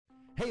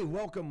Hey,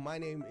 welcome. My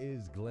name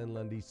is Glenn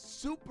Lundy.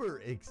 Super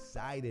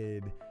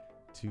excited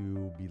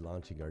to be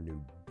launching our new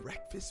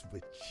Breakfast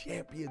with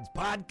Champions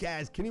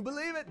podcast. Can you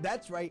believe it?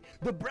 That's right.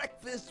 The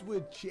Breakfast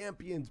with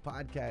Champions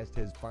podcast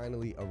has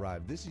finally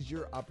arrived. This is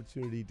your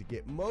opportunity to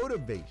get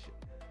motivation,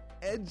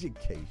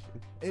 education,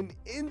 and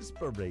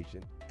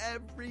inspiration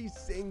every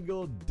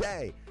single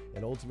day.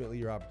 And ultimately,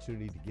 your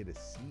opportunity to get a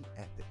seat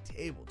at the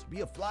table, to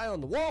be a fly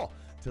on the wall,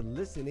 to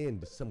listen in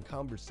to some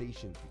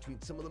conversations between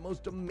some of the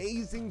most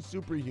amazing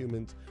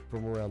superhumans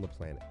from around the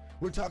planet.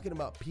 We're talking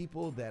about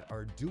people that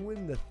are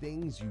doing the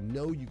things you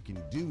know you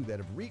can do, that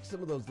have reached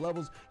some of those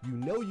levels you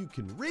know you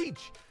can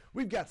reach.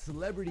 We've got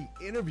celebrity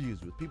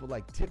interviews with people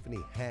like Tiffany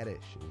Haddish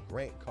and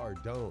Grant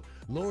Cardone,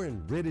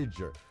 Lauren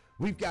Rittiger.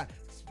 We've got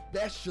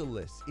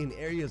specialists in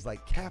areas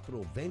like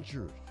capital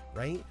ventures,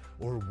 right?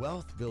 Or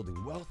wealth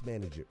building, wealth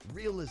management,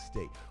 real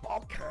estate,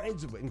 all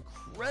kinds of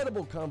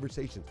incredible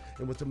conversations.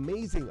 And what's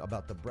amazing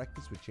about the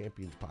Breakfast with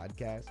Champions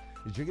podcast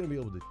is you're going to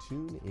be able to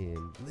tune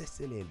in,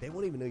 listen in. They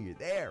won't even know you're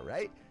there,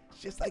 right? It's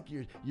just like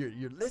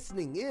you're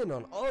listening in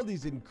on all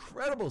these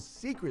incredible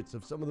secrets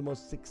of some of the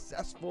most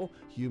successful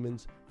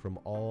humans from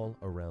all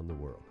around the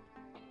world.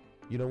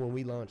 You know, when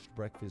we launched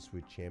Breakfast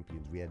with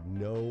Champions, we had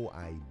no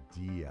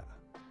idea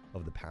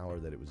of the power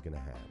that it was going to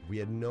have. We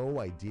had no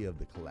idea of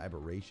the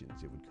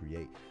collaborations it would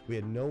create. We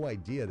had no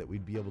idea that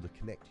we'd be able to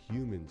connect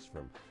humans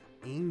from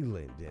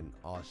England and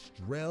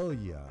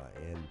Australia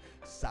and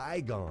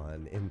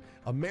Saigon and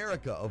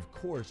America, of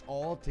course,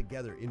 all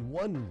together in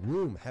one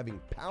room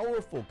having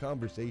powerful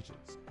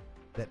conversations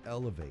that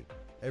elevate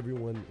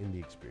everyone in the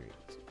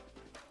experience.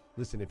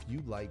 Listen, if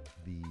you like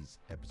these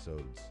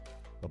episodes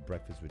of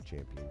Breakfast with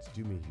Champions,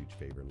 do me a huge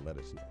favor and let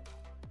us know.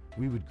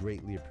 We would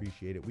greatly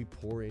appreciate it. We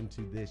pour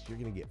into this. You're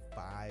going to get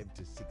 5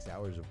 to 6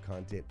 hours of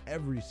content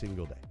every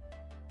single day,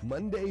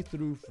 Monday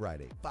through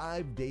Friday,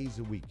 5 days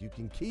a week. You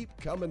can keep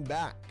coming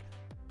back.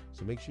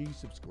 So make sure you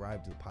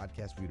subscribe to the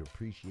podcast. We'd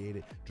appreciate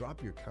it.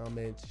 Drop your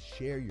comments,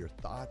 share your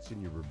thoughts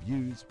and your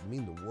reviews. It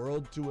mean the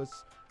world to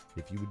us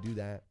if you would do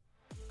that.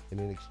 And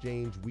in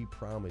exchange, we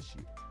promise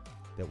you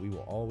that we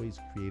will always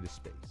create a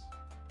space,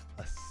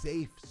 a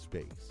safe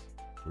space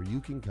where you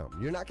can come.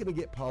 You're not going to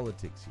get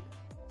politics here.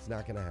 It's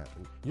not going to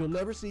happen. You'll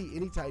never see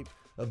any type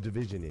of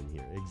division in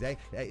here.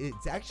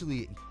 It's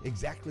actually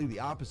exactly the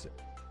opposite.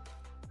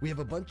 We have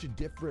a bunch of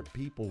different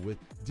people with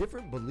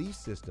different belief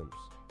systems,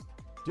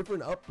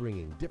 different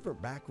upbringing, different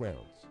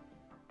backgrounds.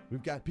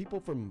 We've got people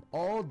from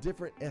all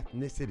different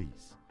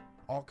ethnicities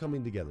all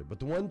coming together. But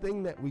the one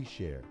thing that we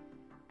share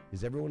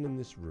is everyone in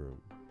this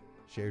room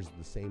shares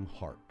the same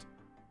heart.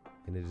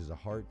 And it is a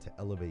heart to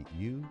elevate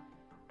you,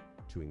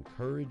 to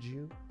encourage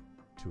you,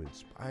 to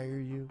inspire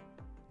you,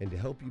 and to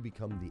help you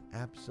become the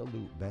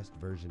absolute best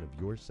version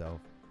of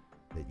yourself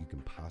that you can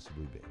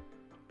possibly be.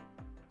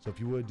 So if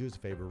you would, do us a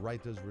favor,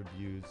 write those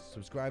reviews,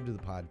 subscribe to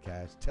the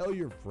podcast, tell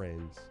your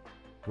friends.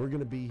 We're going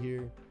to be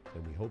here,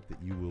 and we hope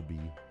that you will be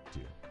too.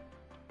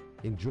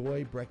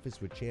 Enjoy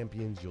Breakfast with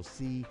Champions. You'll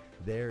see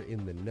there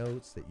in the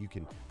notes that you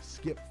can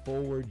skip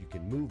forward, you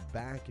can move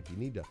back. If you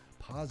need to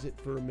pause it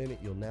for a minute,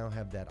 you'll now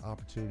have that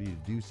opportunity to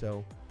do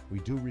so. We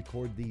do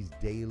record these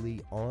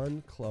daily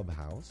on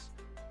Clubhouse.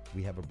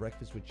 We have a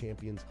Breakfast with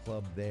Champions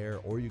club there,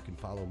 or you can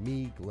follow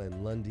me,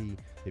 Glenn Lundy,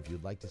 if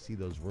you'd like to see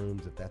those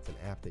rooms. If that's an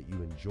app that you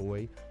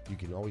enjoy, you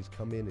can always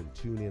come in and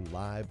tune in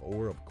live,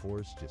 or of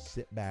course, just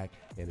sit back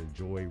and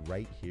enjoy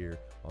right here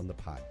on the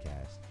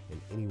podcast and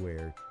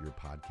anywhere your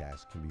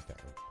podcast can be found.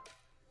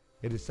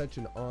 It is such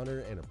an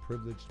honor and a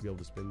privilege to be able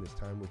to spend this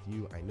time with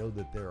you. I know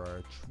that there are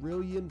a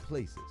trillion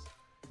places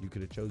you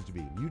could have chose to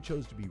be. You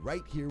chose to be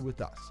right here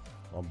with us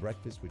on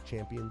Breakfast with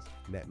Champions,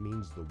 and that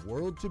means the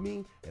world to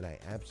me, and I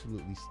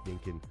absolutely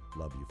stinking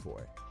love you for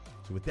it.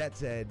 So with that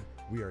said,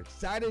 we are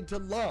excited to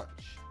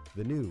launch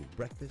the new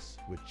Breakfast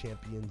with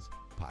Champions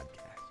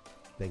podcast.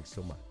 Thanks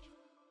so much.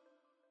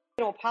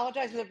 I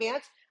apologize in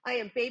advance. I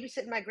am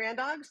babysitting my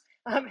granddogs.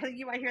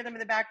 You might hear them in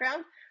the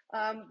background.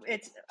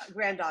 It's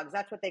granddogs.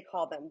 That's what they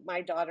call them.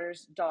 My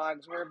daughter's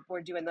dogs.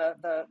 We're doing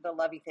the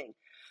lovey thing.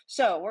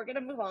 So we're going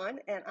to move on,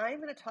 and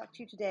I'm going to talk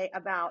to you today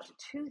about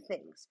two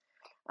things.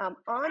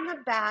 On the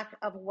back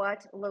of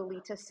what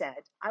Lolita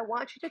said, I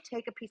want you to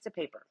take a piece of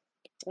paper.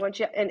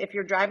 And if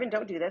you're driving,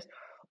 don't do this,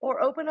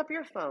 or open up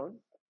your phone,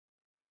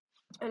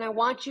 and I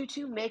want you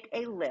to make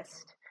a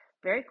list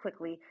very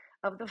quickly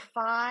of the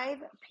 5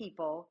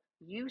 people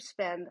you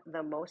spend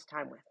the most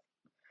time with,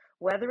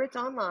 whether it's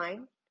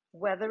online,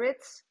 whether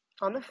it's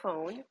on the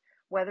phone,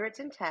 whether it's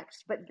in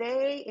text. But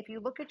if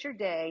you look at your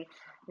day,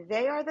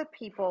 they are the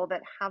people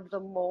that have the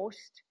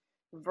most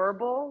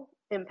verbal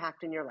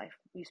impact in your life.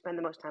 You spend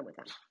the most time with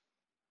them.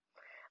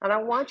 And I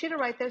want you to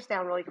write those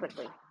down really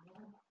quickly,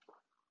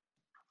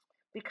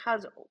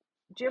 because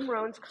Jim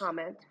Rohn's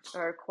comment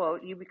or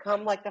quote, "You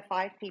become like the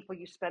 5 people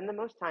you spend the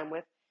most time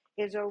with,"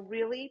 is a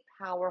really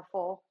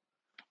powerful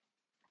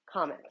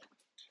comment.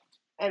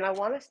 And I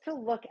want us to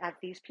look at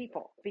these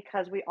people,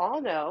 because we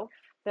all know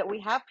that we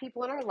have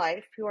people in our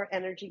life who are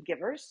energy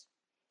givers.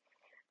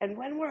 And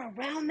when we're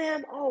around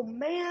them, oh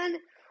man,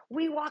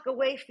 we walk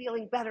away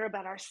feeling better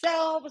about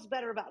ourselves,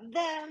 better about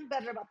them,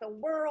 better about the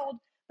world,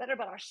 better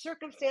about our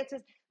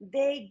circumstances.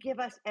 They give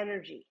us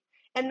energy.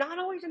 And not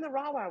always in the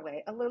rah-rah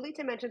way.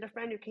 Lolita mentioned a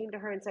friend who came to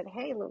her and said,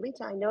 "Hey,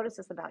 Lolita, I noticed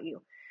this about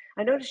you.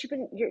 I noticed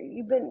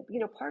you've been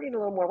partying a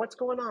little more. What's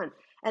going on?"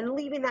 And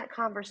leaving that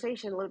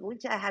conversation,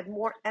 Lolita had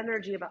more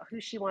energy about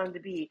who she wanted to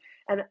be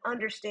and an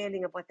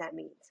understanding of what that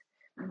means.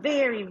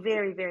 Very,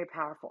 very, very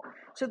powerful.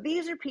 So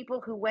these are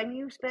people who, when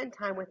you spend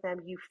time with them,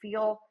 you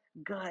feel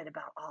good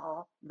about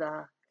all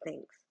the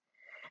things.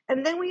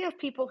 And then we have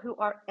people who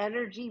are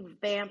energy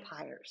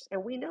vampires,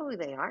 and we know who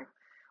they are.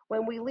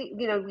 When we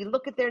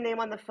look at their name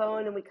on the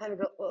phone and we kind of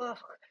go, ugh,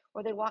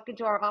 or they walk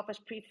into our office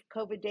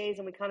pre-COVID days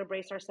and we kind of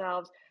brace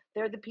ourselves.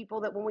 They're the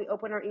people that when we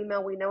open our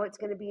email, we know it's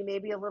going to be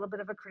maybe a little bit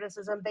of a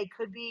criticism. They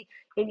could be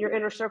in your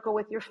inner circle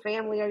with your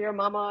family or your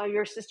mama or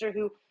your sister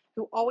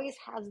who always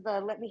has the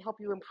 "let me help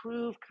you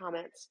improve"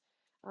 comments.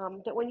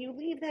 That when you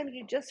leave them,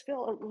 you just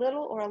feel a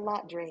little or a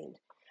lot drained.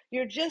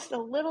 You're just a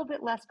little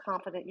bit less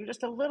confident. You're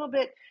just a little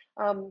bit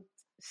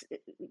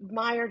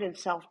mired in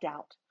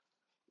self-doubt.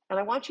 And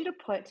I want you to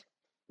put,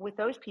 with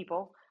those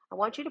people, I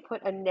want you to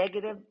put a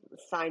negative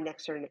sign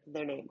next to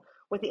their name.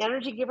 With the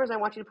energy givers, I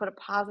want you to put a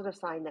positive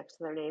sign next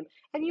to their name.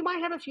 And you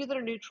might have a few that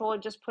are neutral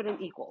and just put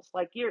in equals.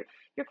 Like you're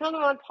kind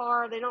of on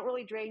par. They don't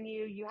really drain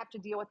you. You have to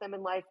deal with them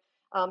in life.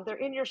 They're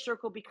in your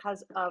circle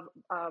because of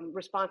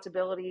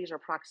responsibilities or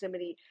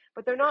proximity,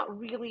 but they're not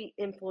really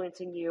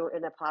influencing you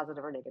in a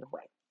positive or negative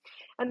way.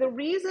 And the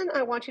reason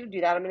I want you to do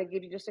that, I'm going to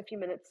give you just a few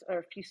minutes or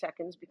a few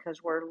seconds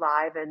because we're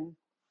live and,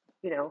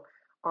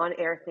 on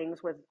air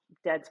things with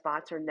dead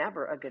spots are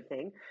never a good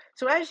thing.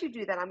 So as you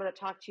do that, I'm going to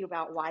talk to you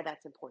about why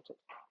that's important.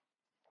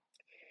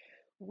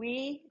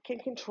 We can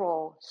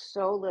control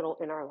so little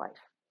in our life.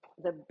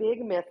 The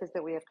big myth is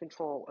that we have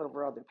control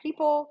over other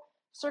people,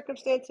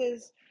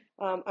 circumstances.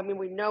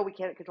 We know we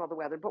can't control the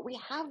weather, but we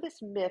have this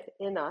myth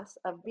in us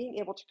of being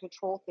able to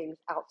control things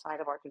outside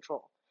of our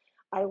control.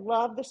 I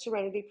love the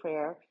serenity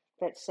prayer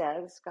that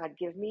says, "God,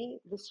 give me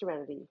the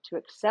serenity to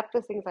accept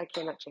the things I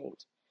cannot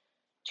change,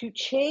 to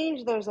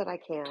change those that I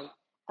can,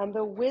 and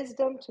the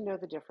wisdom to know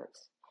the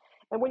difference."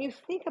 And when you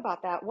think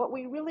about that, what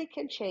we really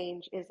can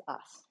change is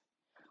us.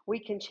 We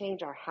can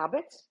change our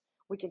habits.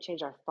 We can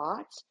change our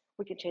thoughts.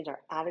 We can change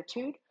our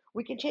attitude.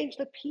 We can change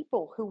the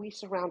people who we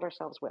surround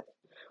ourselves with.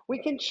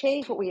 We can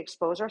change what we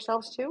expose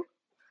ourselves to.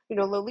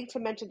 Lolita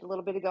mentioned a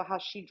little bit ago how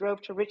she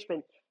drove to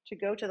Richmond to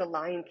go to the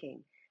Lion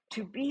King,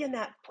 to be in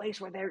that place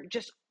where they're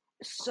just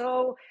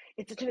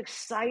it's such an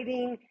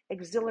exciting,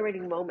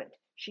 exhilarating moment.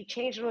 She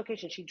changed her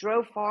location. She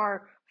drove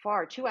far,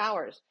 2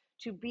 hours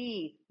to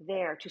be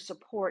there, to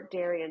support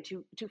Darian,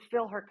 to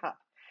fill her cup.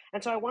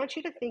 And so I want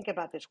you to think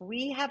about this.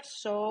 We have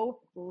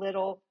so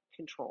little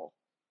control.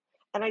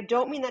 And I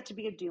don't mean that to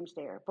be a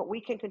doomsdayer, but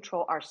we can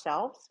control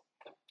ourselves,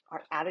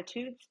 our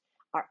attitudes,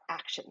 our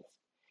actions.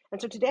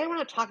 And so today I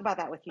want to talk about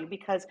that with you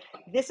because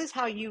this is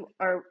how you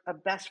are a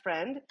best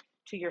friend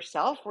to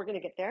yourself. We're going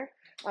to get there.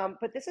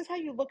 But this is how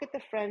you look at the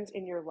friends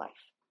in your life.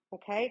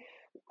 Okay?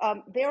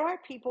 There are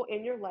people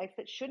in your life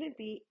that shouldn't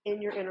be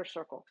in your inner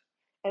circle.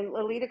 And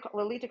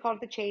Lolita called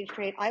it the change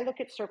train. I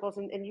look at circles,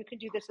 and you can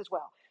do this as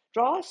well.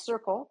 Draw a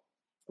circle.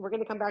 We're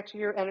going to come back to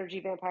your energy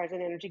vampires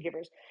and energy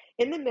givers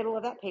in the middle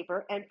of that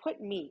paper and put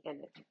me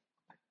in it.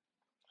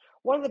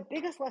 One of the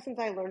biggest lessons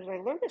I learned, and I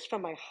learned this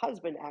from my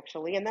husband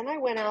actually, and then I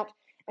went out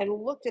and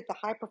looked at the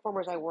high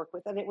performers I work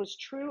with, and it was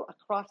true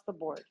across the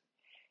board.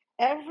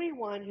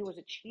 Everyone who was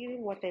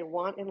achieving what they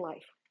want in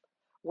life,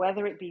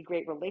 whether it be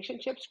great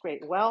relationships,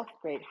 great wealth,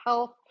 great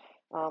health,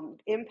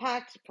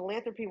 impact,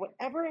 philanthropy,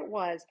 whatever it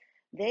was,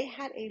 they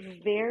had a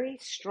very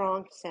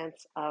strong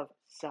sense of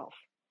self.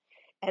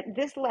 And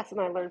this lesson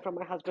I learned from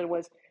my husband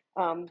was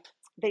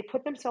they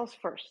put themselves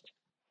first,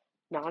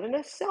 not in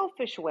a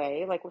selfish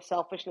way, like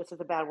selfishness is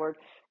a bad word,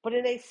 but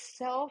in a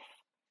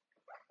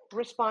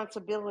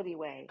self-responsibility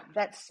way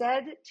that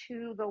said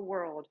to the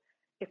world,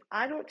 if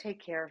I don't take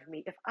care of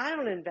me, if I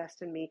don't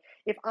invest in me,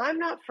 if I'm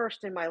not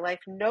first in my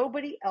life,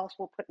 nobody else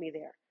will put me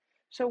there.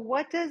 So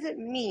what does it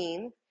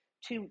mean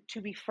to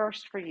be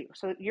first for you?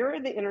 So you're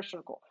in the inner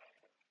circle.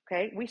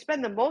 Okay, we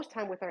spend the most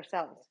time with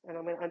ourselves, and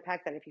I'm going to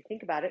unpack that if you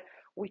think about it.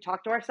 We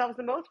talk to ourselves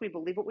the most. We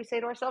believe what we say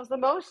to ourselves the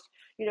most.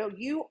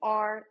 You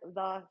are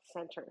the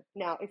center.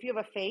 Now, if you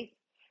have a faith,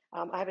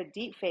 I have a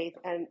deep faith,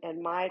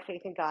 and my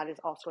faith in God is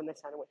also in the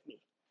center with me.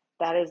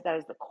 That is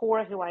the core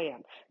of who I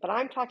am. But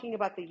I'm talking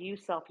about the you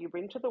self you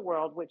bring to the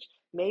world, which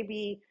may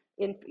be,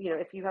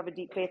 if you have a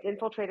deep faith,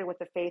 infiltrated with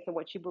the faith and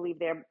what you believe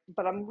there.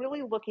 But I'm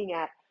really looking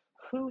at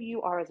who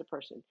you are as a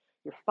person,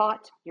 your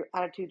thoughts, your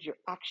attitudes, your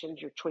actions,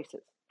 your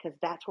choices, because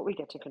that's what we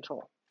get to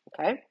control.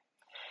 Okay?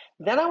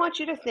 Then I want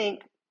you to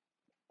think,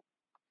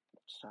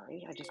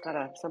 sorry, I just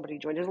got somebody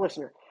joined as a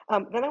listener.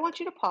 Then I want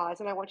you to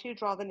pause and I want you to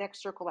draw the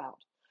next circle out.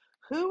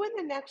 Who in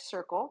the next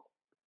circle?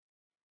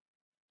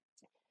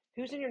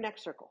 Who's in your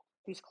next circle?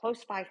 These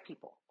close 5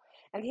 people.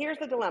 And here's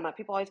the dilemma.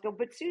 People always go,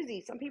 but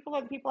Susie, some people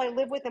are the people I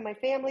live with in my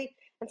family,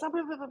 and some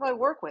people are the people I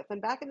work with. And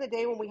back in the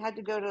day when we had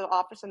to go to the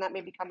office, and that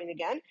may be coming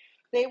again,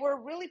 they were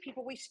really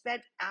people we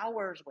spent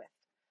hours with.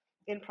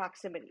 in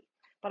proximity.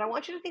 But I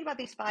want you to think about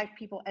these 5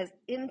 people as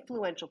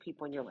influential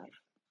people in your life.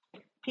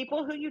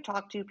 People who you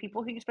talk to,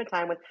 people who you spend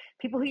time with,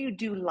 people who you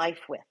do life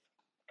with.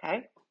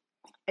 Okay?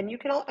 And you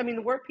can all,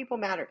 the word people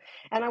matter.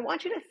 And I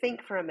want you to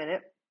think for a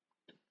minute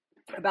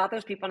about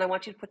those people, and I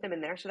want you to put them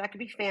in there. So that could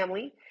be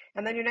family,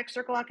 and then your next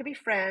circle out could be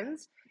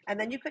friends, and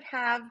then you could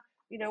have,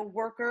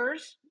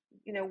 workers,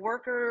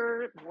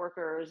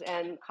 workers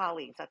and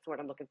colleagues. That's what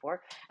I'm looking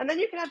for. And then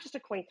you can have just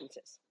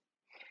acquaintances.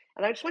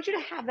 And I just want you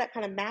to have that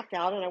kind of mapped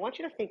out, and I want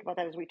you to think about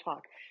that as we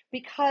talk,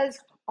 because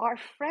our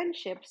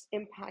friendships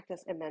impact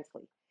us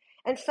immensely.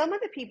 And some of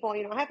the people,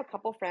 I have a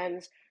couple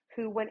friends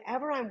who,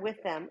 whenever I'm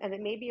with them, and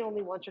it may be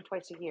only once or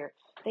twice a year,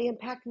 they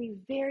impact me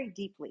very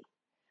deeply.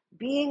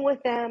 Being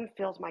with them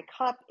fills my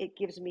cup. It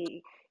gives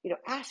me,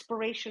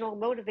 aspirational,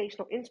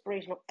 motivational,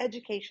 inspirational,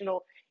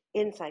 educational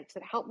insights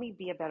that help me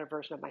be a better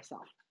version of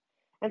myself.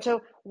 And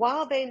so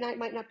while they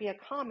might not be a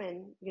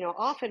common,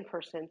 often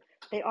person,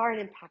 they are an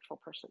impactful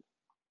person.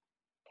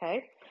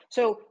 Okay?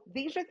 So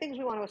these are things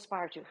we want to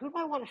aspire to. Who do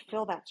I want to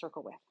fill that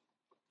circle with?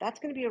 That's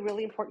going to be a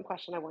really important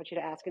question I want you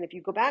to ask. And if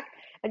you go back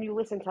and you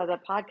listen to the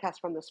podcast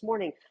from this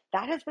morning,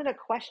 that has been a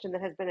question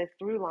that has been a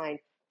through line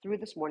through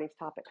this morning's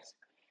topics.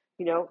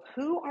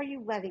 Who are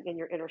you letting in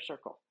your inner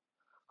circle?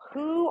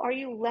 Who are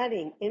you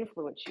letting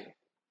influence you?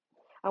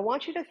 I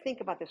want you to think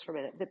about this for a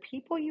minute. The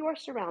people you are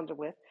surrounded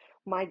with,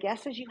 my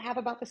guess is you have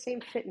about the same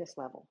fitness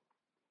level.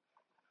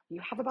 You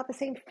have about the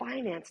same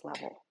finance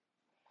level.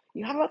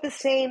 You have about the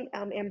same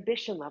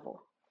ambition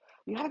level.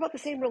 You have about the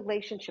same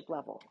relationship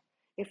level.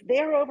 If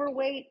they're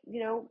overweight,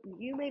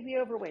 you may be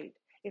overweight.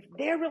 If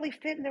they're really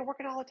fit and they're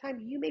working all the time,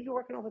 you may be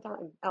working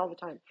all the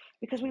time,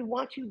 because we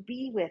want to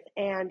be with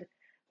and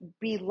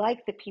be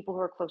like the people who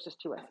are closest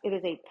to us. It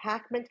is a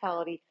pack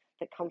mentality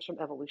that comes from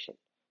evolution.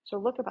 So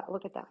look at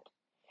that.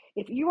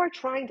 If you are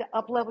trying to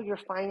up-level your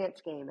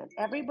finance game and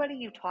everybody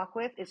you talk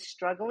with is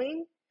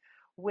struggling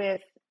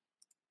with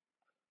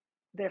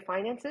their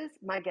finances,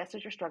 my guess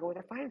is you're struggling with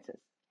their finances.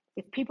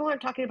 If people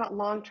aren't talking about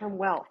long-term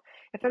wealth,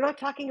 if they're not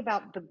talking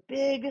about the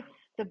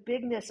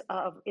bigness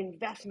of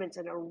investments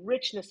and a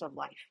richness of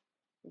life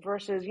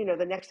versus,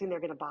 the next thing they're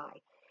going to buy,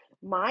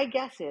 my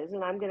guess is,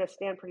 and I'm going to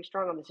stand pretty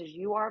strong on this, is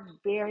you are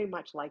very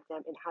much like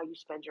them in how you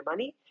spend your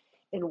money,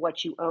 in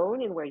what you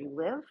own, and where you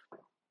live.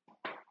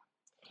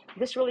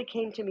 This really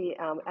came to me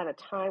at a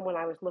time when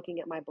I was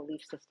looking at my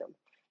belief system,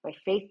 my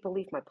faith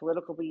belief, my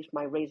political beliefs,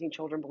 my raising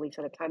children beliefs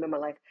at a time in my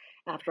life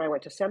after I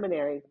went to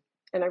seminary.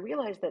 And I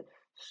realized that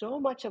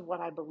so much of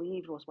what I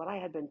believed was what I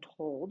had been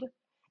told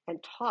and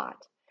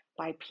taught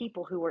by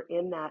people who were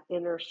in that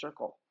inner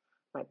circle.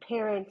 My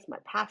parents, my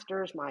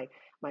pastors, my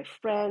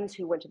friends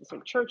who went to the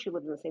same church, who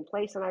lived in the same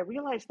place. And I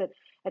realized that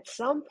at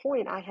some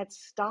point I had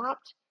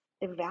stopped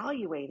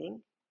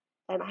evaluating,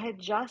 and I had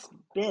just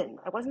been.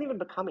 I wasn't even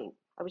becoming.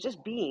 I was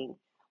just being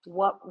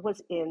what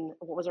was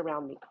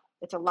around me.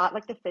 It's a lot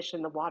like the fish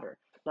in the water,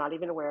 not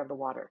even aware of the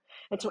water.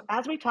 And so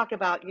as we talk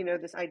about,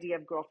 this idea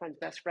of girlfriend's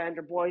best friend,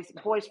 or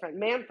boy's friend,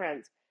 man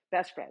friend's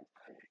best friend,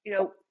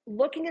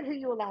 looking at who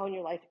you allow in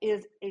your life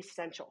is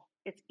essential.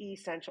 It's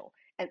essential.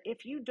 And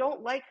if you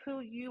don't like who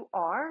you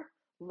are,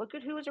 look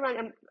at who is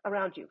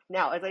around you.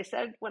 Now, as I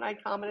said when I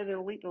commented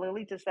in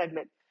Lolita's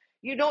segment,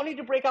 you don't need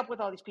to break up with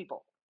all these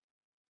people.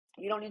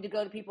 You don't need to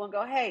go to people and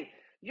go, hey,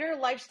 your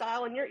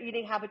lifestyle and your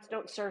eating habits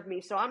don't serve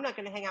me, so I'm not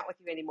going to hang out with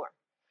you anymore.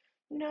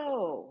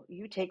 No,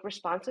 you take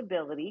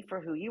responsibility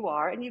for who you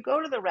are, and you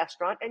go to the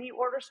restaurant and you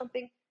order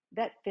something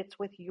that fits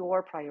with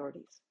your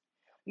priorities.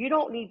 You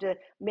don't need to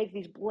make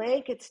these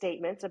blanket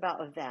statements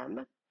about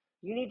them.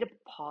 You need to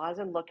pause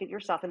and look at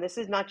yourself. And this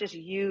is not just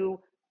you,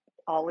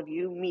 all of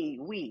you, me,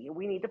 we.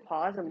 We need to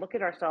pause and look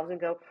at ourselves and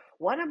go,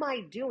 what am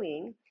I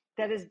doing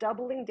that is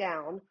doubling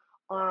down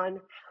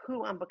on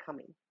who I'm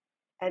becoming?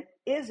 And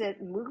is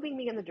it moving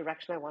me in the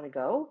direction I want to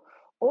go,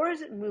 or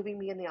is it moving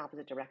me in the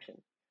opposite direction?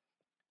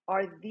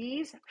 Are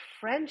these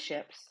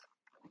friendships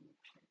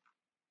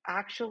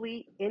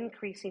actually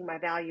increasing my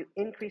value,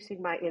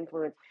 increasing my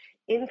influence,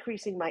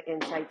 increasing my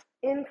insights,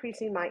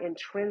 increasing my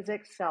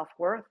intrinsic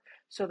self-worth,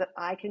 so that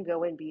I can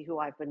go and be who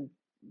I've been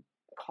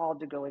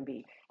called to go and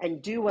be,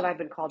 and do what I've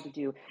been called to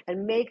do,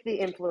 and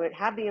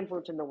have the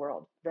influence in the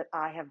world that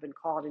I have been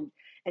called,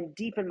 and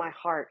deep in my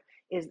heart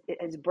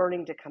is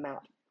burning to come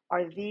out?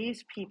 Are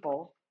these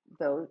people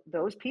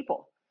those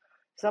people?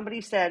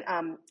 Somebody said,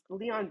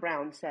 Leon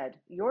Brown said,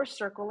 your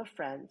circle of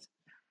friends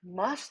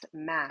must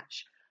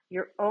match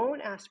your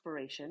own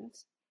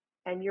aspirations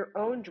and your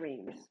own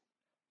dreams,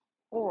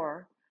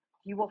 or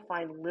you will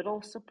find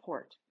little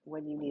support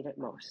when you need it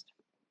most.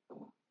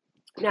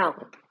 Now,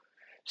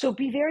 so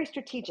be very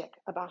strategic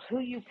about who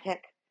you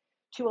pick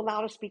to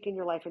allow to speak in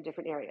your life in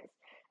different areas.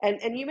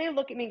 And you may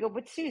look at me and go,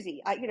 but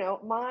Susie, I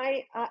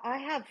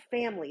have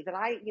family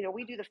that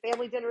we do the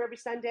family dinner every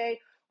Sunday,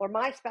 or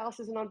my spouse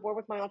isn't on board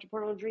with my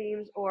entrepreneurial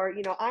dreams, or,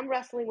 I'm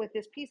wrestling with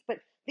this piece, but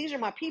these are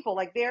my people,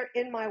 like they're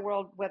in my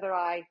world, whether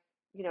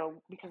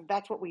because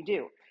that's what we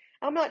do.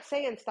 I'm not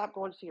saying stop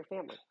going to see your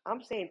family.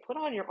 I'm saying put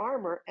on your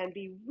armor and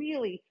be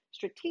really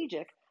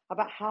strategic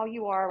about how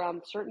you are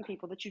around certain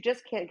people that you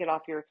just can't get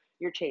off your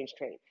your change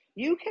train.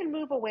 You can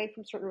move away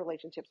from certain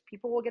relationships.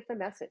 People will get the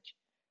message.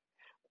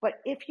 But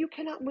if you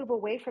cannot move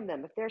away from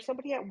them, if there's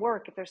somebody at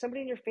work, if there's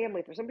somebody in your family,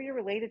 if there's somebody you're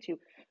related to,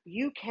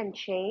 you can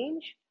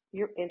change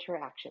your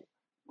interaction.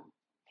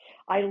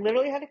 I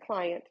literally had a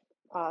client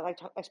I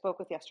spoke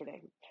with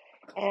yesterday,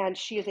 and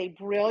she is a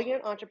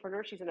brilliant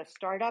entrepreneur. She's in a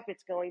startup.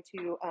 It's going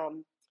to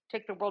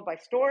take the world by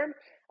storm.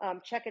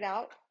 Check it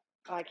out.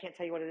 I can't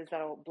tell you what it is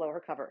that'll blow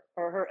her cover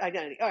or her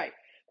identity. All right.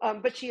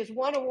 But she has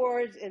won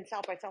awards in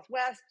South by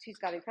Southwest. She's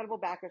got incredible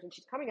backers, and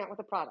she's coming out with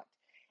a product.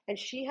 And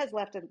she has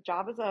left a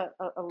job as a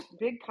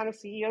big kind of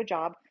CEO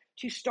job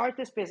to start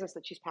this business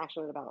that she's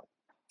passionate about.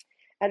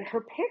 And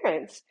her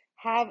parents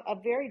have a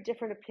very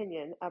different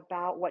opinion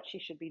about what she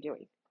should be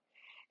doing.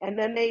 And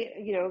then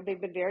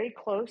they've been very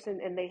close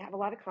and they have a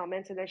lot of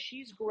comments. And as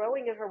she's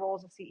growing in her role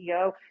as a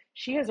CEO,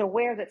 she is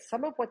aware that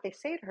some of what they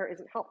say to her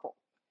isn't helpful.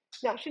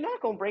 Now, she's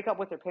not going to break up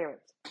with her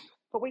parents,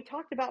 but we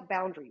talked about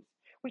boundaries.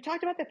 We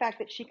talked about the fact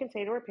that she can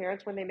say to her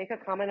parents when they make a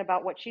comment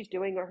about what she's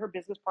doing or her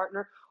business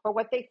partner or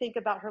what they think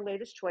about her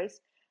latest choice.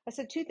 I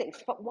said two things.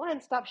 But one,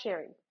 stop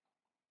sharing.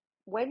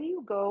 When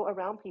you go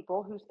around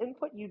people whose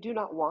input you do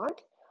not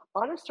want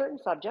on a certain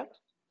subject,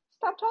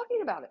 stop talking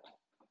about it.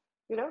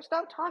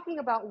 Stop talking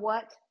about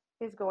what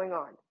is going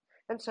on.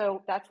 And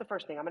so that's the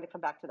first thing. I'm going to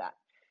come back to that.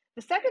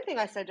 The second thing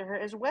I said to her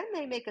is when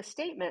they make a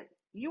statement,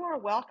 you are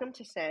welcome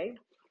to say,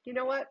 you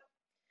know what?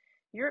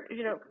 I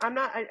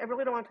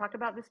really don't want to talk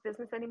about this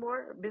business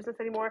anymore.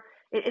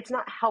 It's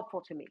not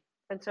helpful to me.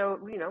 And so,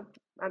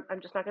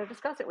 I'm just not going to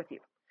discuss it with you.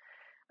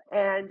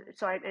 And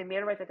so I made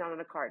her write that down on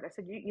a card. I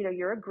said,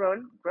 you're a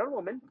grown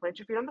woman. Plant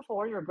your feet on the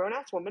floor. You're a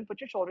grown-ass woman.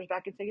 Put your shoulders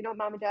back and say,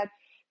 Mom and Dad,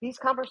 these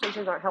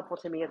conversations aren't helpful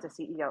to me as a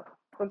CEO.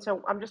 And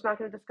so I'm just not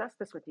going to discuss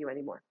this with you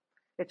anymore.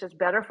 It's just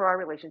better for our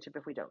relationship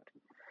if we don't.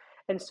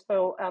 And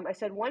so I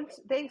said, once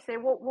they say,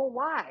 well,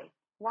 why?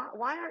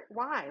 Why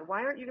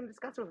aren't you going to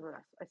discuss it with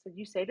us? I said,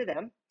 you say to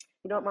them,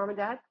 you know what, Mom and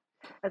Dad,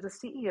 as a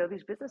CEO,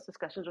 these business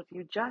discussions with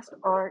you just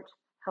aren't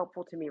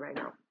helpful to me right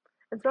now.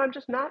 And so I'm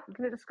just not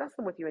going to discuss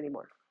them with you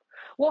anymore.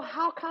 Well,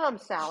 how come,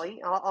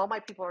 Sally? All my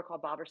people are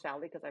called Bob or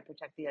Sally because I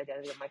protect the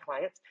identity of my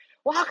clients.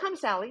 Well, how come,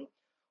 Sally?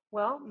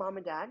 Well, Mom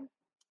and Dad,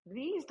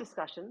 these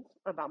discussions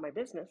about my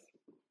business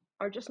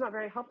are just not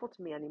very helpful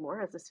to me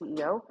anymore as a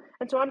CEO.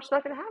 And so I'm just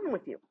not going to have them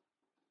with you.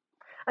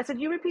 I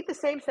said, you repeat the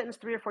same sentence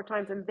 3 or 4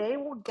 times and they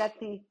will get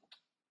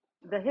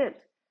the hint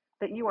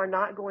that you are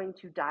not going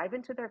to dive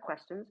into their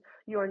questions.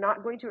 You are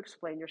not going to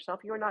explain yourself.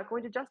 You are not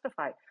going to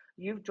justify.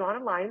 You've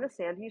drawn a line in the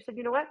sand and you said,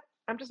 you know what?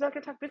 I'm just not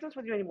going to talk business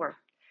with you anymore.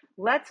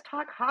 Let's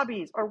talk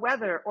hobbies or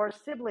weather or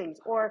siblings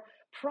or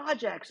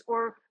projects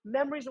or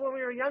memories of when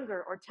we were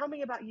younger or tell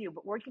me about you.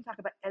 But we can talk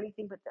about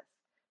anything but this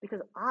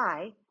because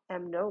I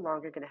am no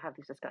longer going to have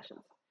these discussions.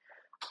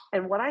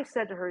 And what I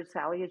said to her,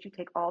 Sally, is you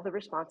take all the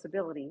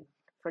responsibility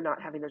for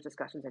not having those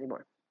discussions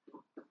anymore.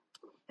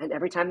 And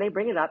every time they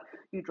bring it up,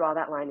 you draw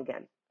that line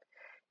again.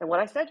 And what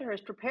I said to her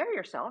is prepare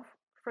yourself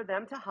for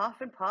them to huff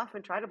and puff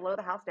and try to blow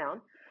the house down.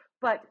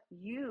 But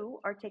you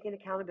are taking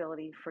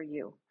accountability for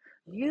you.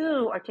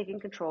 You are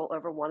taking control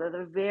over one of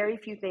the very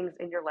few things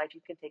in your life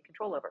you can take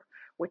control over,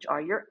 which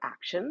are your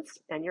actions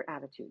and your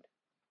attitude.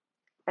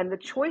 And the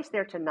choice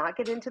there to not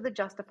get into the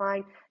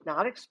justifying,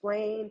 not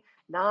explain,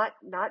 not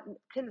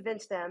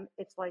convince them,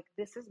 it's like,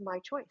 this is my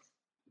choice.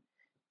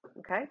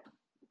 Okay?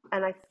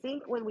 And I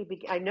think when we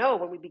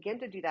begin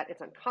to do that,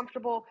 it's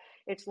uncomfortable.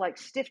 It's like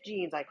stiff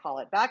jeans, I call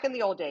it. Back in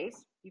the old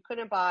days, you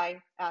couldn't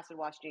buy acid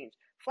wash jeans.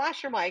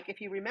 Flash your mic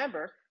if you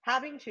remember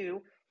having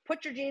to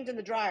put your jeans in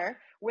the dryer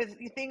with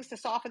things to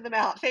soften them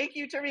out. Thank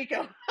you,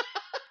 Tariko.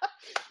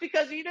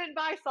 Because you didn't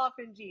buy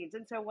softened jeans.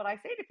 And so what I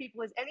say to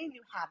people is any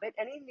new habit,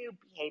 any new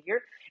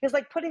behavior is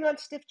like putting on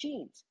stiff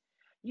jeans.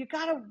 You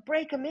got to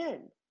break them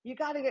in. You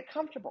got to get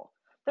comfortable.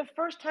 The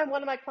first time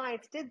one of my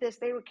clients did this,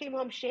 they came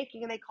home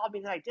shaking and they called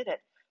me that I did it.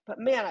 But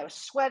man, I was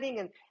sweating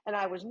and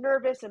I was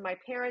nervous and my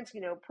parents,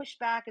 pushed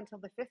back until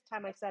the 5th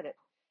time I said it.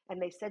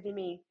 And they said to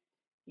me,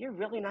 you're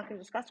really not going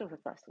to discuss it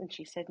with us? And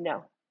she said,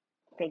 no,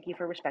 thank you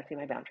for respecting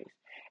my boundaries.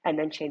 And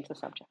then changed the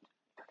subject.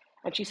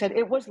 And she said,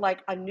 it was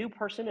like a new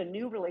person, a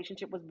new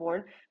relationship was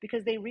born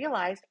because they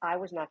realized I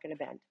was not going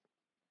to bend.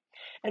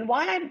 And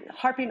why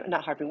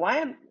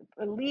I'm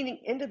leaning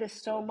into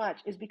this so much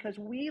is because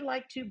we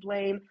like to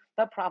blame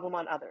the problem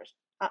on others,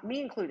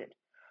 me included.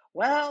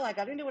 Well, I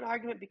got into an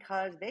argument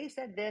because they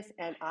said this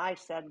and I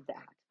said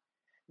that.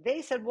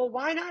 They said, well,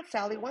 why not,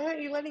 Sally? Why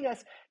aren't you letting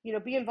us,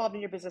 be involved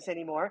in your business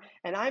anymore?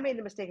 And I made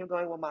the mistake of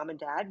going, well, Mom and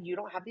Dad, you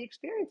don't have the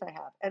experience I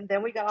have. And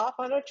then we got off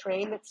on a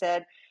train that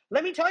said,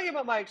 let me tell you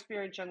about my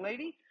experience, young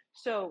lady.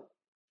 So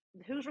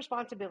whose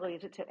responsibility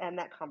is it to end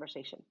that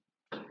conversation?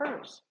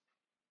 Hers.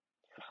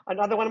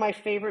 Another one of my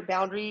favorite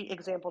boundary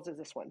examples is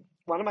this one.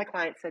 One of my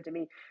clients said to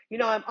me,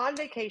 I'm on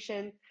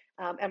vacation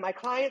and my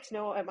clients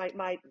know, and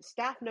my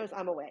staff knows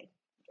I'm away.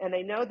 And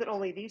they know that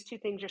only these 2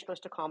 things you're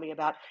supposed to call me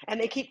about.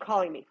 And they keep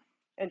calling me.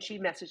 And she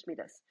messaged me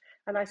this.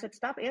 And I said,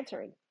 stop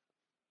answering.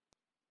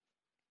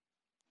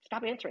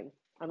 Stop answering.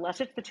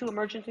 Unless it's the 2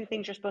 emergency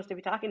things you're supposed to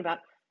be talking about,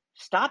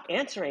 stop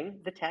answering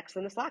the text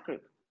in the Slack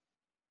group.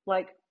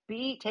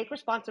 take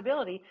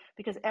responsibility,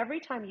 because every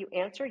time you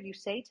answer, you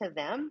say to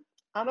them,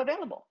 I'm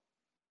available.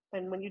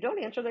 And when you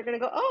don't answer, they're going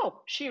to go,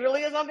 oh, she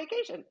really is on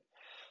vacation.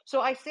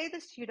 So I say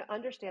this to you to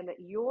understand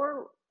that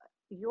your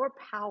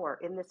power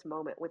in this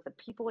moment with the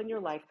people in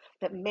your life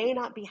that may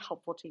not be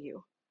helpful to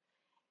you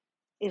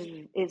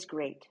is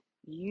great.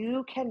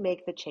 You can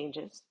make the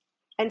changes.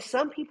 And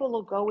some people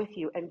will go with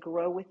you and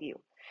grow with you.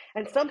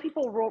 And some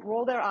people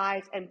roll their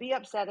eyes and be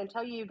upset and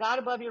tell you got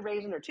above your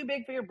raisin or too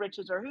big for your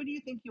britches or who do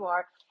you think you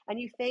are? And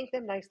you thank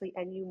them nicely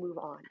and you move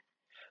on.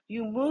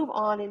 You move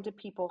on into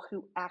people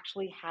who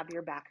actually have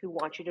your back, who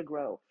want you to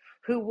grow,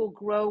 who will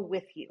grow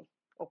with you,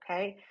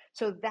 okay?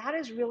 So that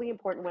is really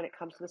important when it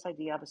comes to this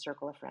idea of a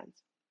circle of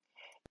friends.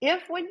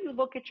 If when you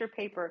look at your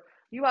paper,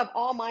 you have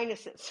all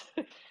minuses,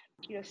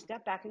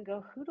 step back and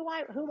go, who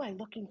am I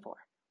looking for?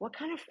 What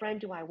kind of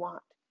friend do I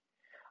want?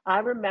 I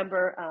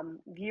remember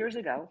years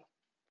ago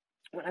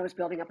when I was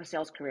building up a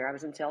sales career, I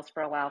was in sales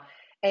for a while,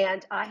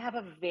 and I have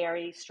a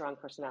very strong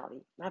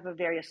personality. I have a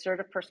very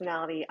assertive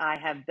personality. I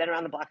have been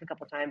around the block a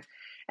couple of times.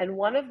 And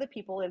one of the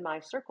people in my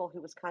circle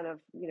who was kind of,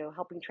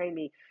 helping train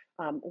me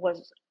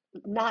was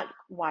not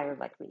wired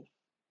like me.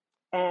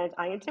 And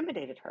I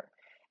intimidated her.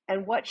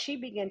 And what she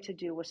began to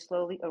do was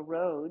slowly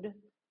erode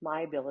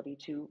my ability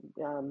to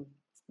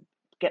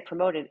get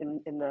promoted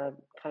in the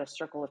kind of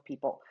circle of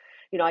people.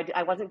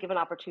 I wasn't given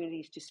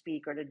opportunities to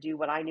speak or to do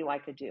what I knew I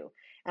could do.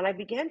 And I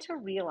began to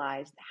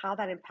realize how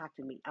that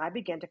impacted me. I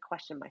began to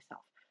question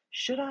myself.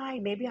 Should I?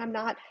 Maybe I'm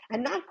not.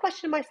 And not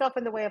question myself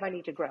in the way of I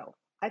need to grow.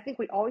 I think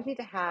we always need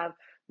to have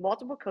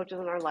multiple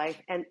coaches in our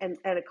life and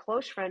a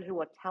close friend who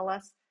will tell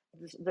us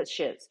the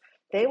shiz.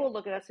 They will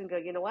look at us and go,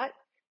 you know what?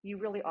 You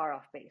really are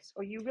off base,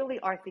 or you really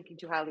are thinking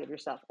too highly of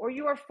yourself, or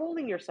you are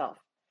fooling yourself.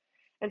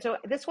 And so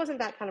this wasn't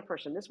that kind of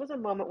person. This was a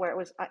moment where it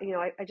was,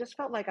 I just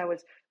felt like I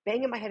was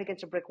banging my head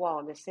against a brick wall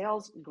in the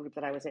sales group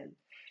that I was in.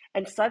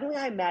 And suddenly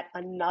I met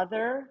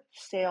another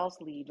sales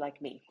lead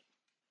like me.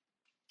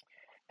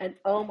 And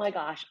oh my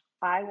gosh,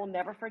 I will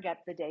never forget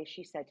the day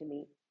she said to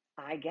me,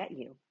 I get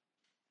you.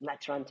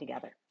 Let's run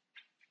together.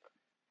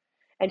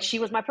 And she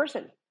was my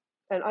person.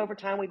 And over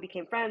time we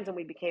became friends and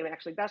we became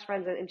actually best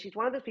friends. And she's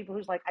one of those people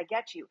who's like, I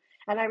get you.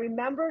 And I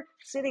remember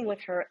sitting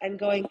with her and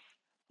going,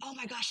 oh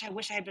my gosh, I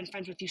wish I had been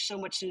friends with you so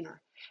much sooner,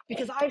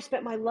 because I've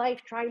spent my life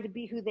trying to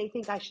be who they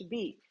think I should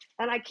be.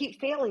 And I keep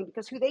failing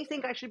because who they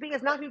think I should be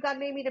is not who God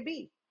made me to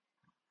be.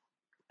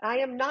 I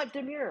am not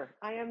demure.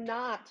 I am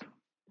not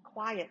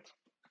quiet.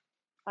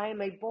 I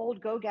am a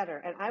bold go-getter,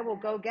 and I will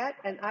go get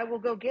and I will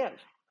go give.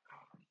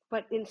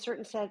 But in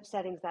certain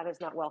settings, that is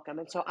not welcome.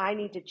 And so I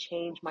need to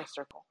change my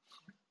circle.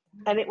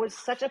 And it was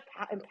such an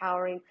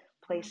empowering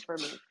place for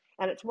me.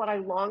 And it's what I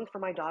longed for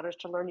my daughters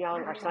to learn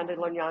young, our son to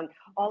learn young,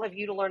 all of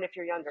you to learn if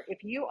you're younger.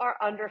 If you are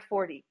under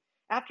 40,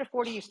 after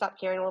 40, you stop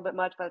caring a little bit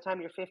much. By the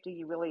time you're 50,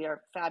 you really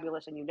are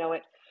fabulous and you know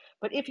it.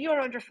 But if you are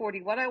under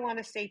 40, what I want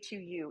to say to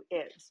you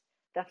is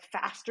the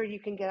faster you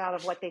can get out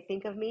of what they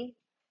think of me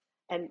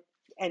and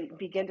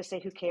begin to say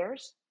who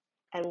cares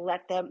and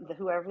let them,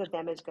 whoever the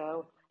them is,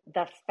 go,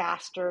 the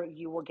faster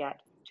you will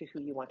get to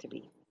who you want to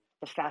be.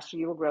 The faster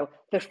you will grow,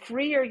 the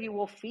freer you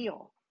will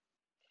feel.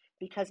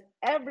 Because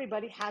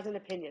everybody has an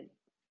opinion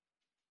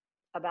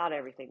about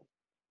everything.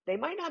 They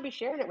might not be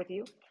sharing it with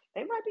you.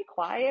 They might be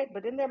quiet,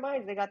 but in their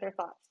minds, they got their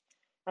thoughts.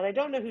 And I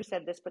don't know who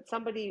said this, but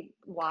somebody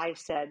wise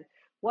said,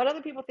 what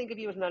other people think of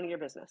you is none of your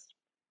business.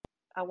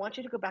 I want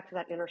you to go back to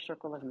that inner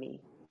circle of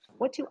me.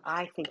 What do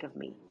I think of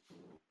me?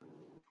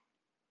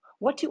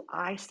 What do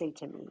I say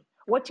to me?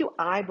 What do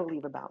I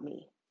believe about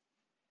me?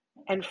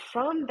 And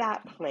from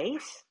that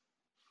place,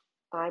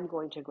 I'm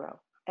going to grow.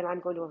 And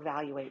I'm going to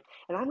evaluate.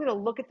 And I'm going to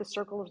look at the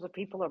circles of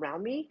people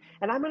around me.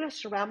 And I'm going to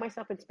surround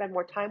myself and spend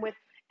more time with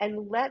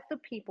and let the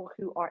people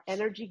who are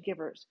energy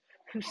givers,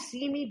 who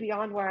see me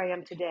beyond where I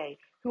am today,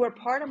 who are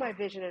part of my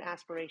vision and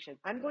aspiration,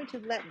 I'm going to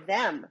let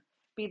them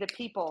be the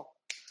people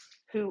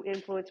who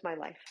influence my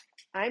life.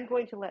 I'm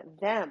going to let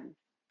them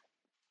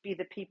be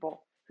the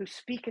people who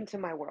speak into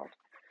my world,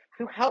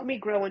 who help me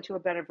grow into a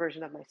better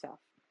version of myself.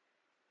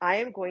 I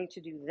am going to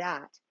do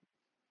that.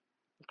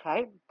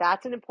 Okay?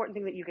 That's an important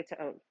thing that you get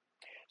to own.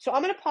 So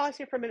I'm going to pause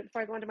here for a minute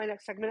before I go into my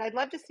next segment. I'd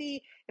love to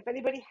see if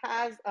anybody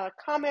has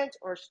comments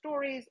or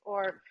stories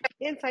or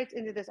insights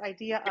into this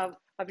idea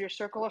of your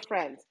circle of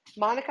friends.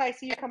 Monica, I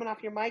see you coming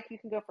off your mic. You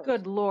can go first.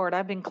 Good Lord,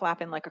 I've been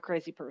clapping like a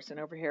crazy person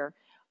over here.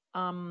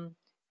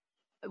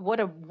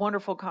 What a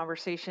wonderful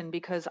conversation,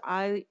 because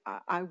I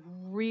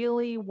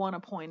really want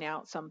to point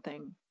out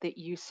something that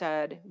you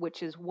said,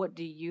 which is, what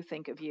do you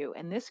think of you?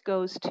 And this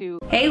goes to...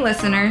 Hey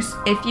listeners,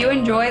 if you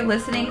enjoy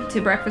listening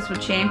to Breakfast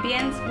with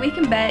Champions, we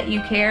can bet you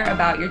care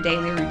about your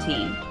daily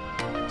routine.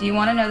 Do you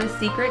want to know the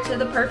secret to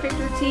the perfect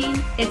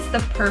routine? It's the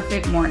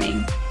perfect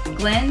morning.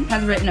 Glenn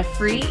has written a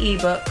free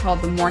ebook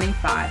called The Morning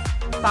 5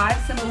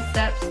 Simple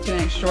Steps to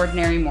an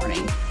Extraordinary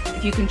Morning.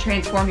 If you can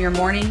transform your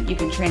morning, you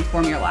can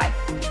transform your life.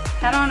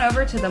 Head on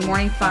over to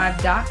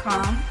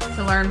themorning5.com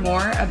to learn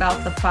more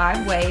about the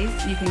 5 ways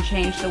you can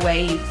change the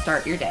way you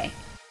start your day.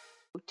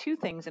 2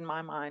 things in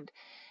my mind.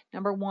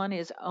 Number 1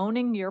 is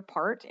owning your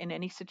part in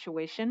any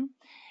situation.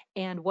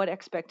 and what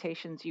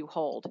expectations you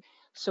hold.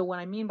 So what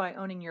I mean by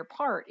owning your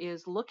part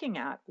is looking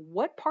at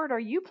what part are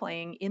you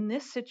playing in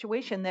this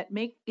situation that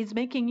is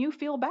making you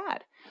feel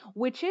bad,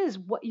 which is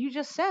what you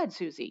just said,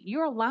 Susie.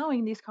 You're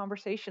allowing these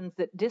conversations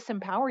that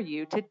disempower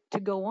you to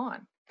go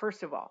on,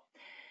 first of all.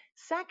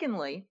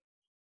 Secondly,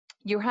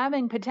 you're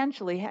having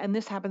potentially, and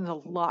this happens a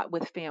lot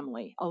with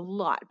family, a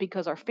lot,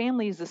 because our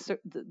family is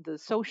the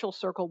social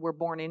circle we're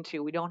born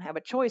into. We don't have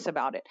a choice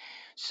about it.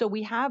 So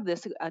we have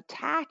this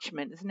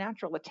attachment, this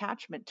natural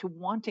attachment to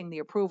wanting the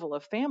approval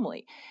of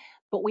family.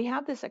 But we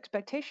have this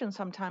expectation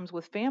sometimes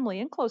with family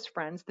and close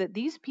friends that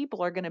these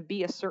people are going to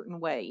be a certain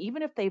way,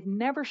 even if they've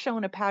never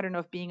shown a pattern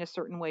of being a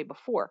certain way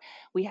before.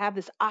 We have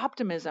this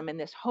optimism and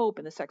this hope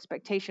and this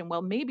expectation.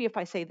 Well, maybe if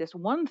I say this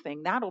one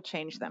thing, that'll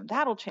change them.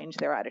 That'll change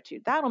their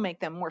attitude. That'll make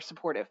them more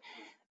supportive.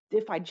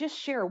 If I just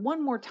share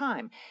one more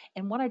time.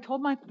 And what I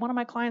told one of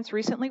my clients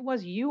recently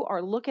was, you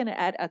are looking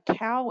at a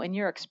cow and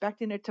you're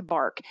expecting it to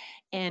bark.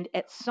 And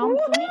at some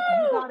point,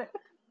 you got to.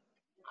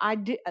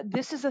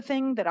 This is a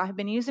thing that I've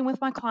been using with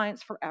my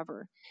clients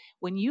forever.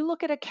 When you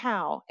look at a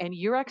cow and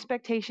your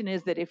expectation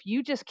is that if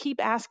you just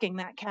keep asking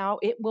that cow,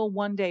 it will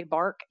one day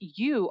bark,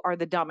 you are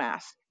the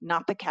dumbass,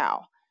 not the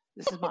cow.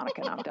 This is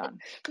Monica, and I'm done.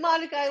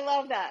 Monica, I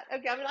love that.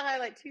 Okay, I'm going to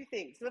highlight two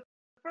things. The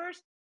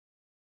first,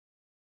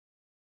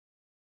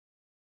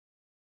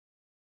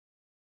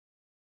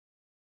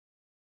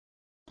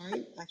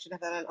 I should have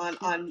that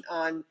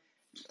on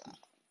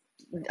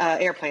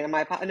airplane.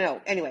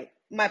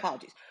 My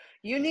apologies.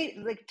 You need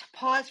to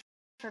pause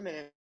for a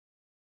minute.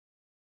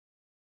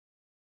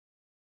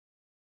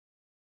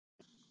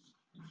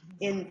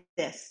 In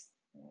this,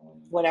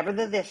 whatever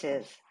this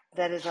is,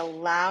 that is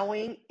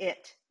allowing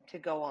it to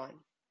go on.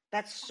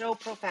 That's so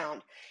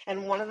profound.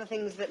 And one of the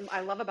things that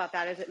I love about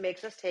that is it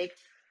makes us take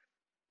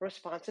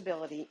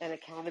responsibility and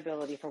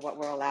accountability for what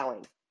we're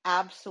allowing.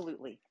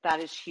 Absolutely. That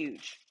is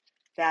huge.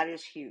 That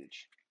is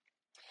huge.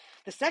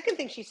 The second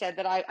thing she said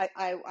that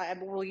I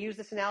will use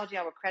this analogy,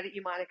 I will credit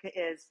you, Monica,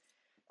 is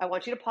I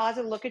want you to pause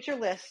and look at your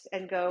list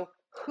and go,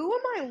 who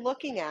am I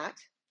looking at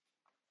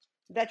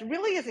that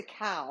really is a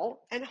cow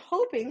and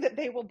hoping that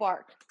they will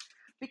bark?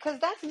 Because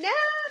that's never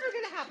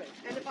going to happen.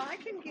 And if I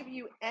can give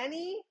you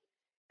any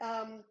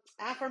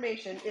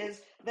affirmation,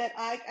 is that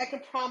I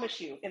can promise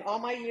you, in all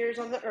my years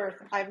on the earth,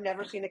 I've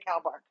never seen a cow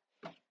bark.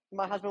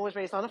 My husband was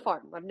raised on a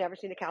farm. I've never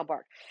seen a cow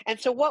bark. And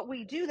so what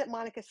we do, that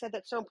Monica said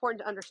that's so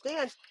important to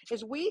understand,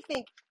 is we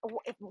think,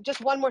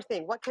 just one more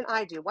thing, what can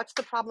I do? What's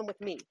the problem with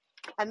me?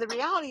 And the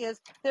reality is,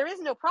 there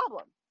is no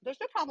problem. There's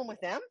no problem with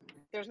them.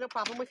 There's no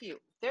problem with you.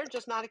 They're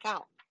just not a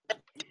cow.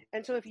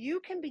 And so if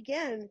you can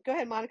begin, go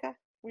ahead, Monica.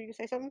 Were you going to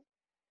say something?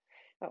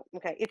 Oh,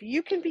 okay. If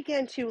you can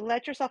begin to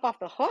let yourself off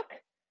the hook,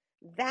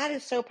 that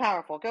is so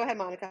powerful. Go ahead,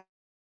 Monica.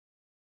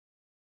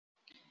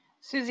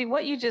 Susie,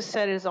 what you just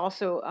said is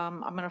also,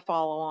 I'm going to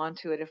follow on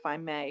to it if I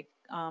may,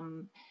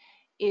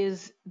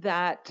 is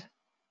that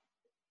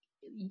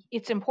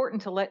it's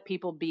important to let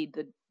people be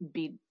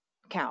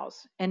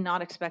cows and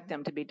not expect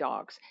them to be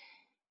dogs,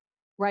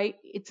 right?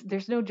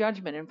 There's no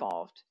judgment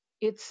involved.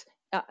 It's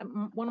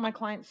one of my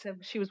clients said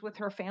she was with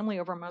her family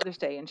over Mother's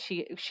Day, and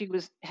she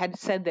had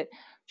said that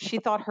she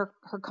thought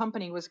her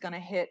company was going to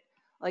hit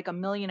like $1.5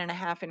 million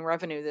in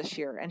revenue this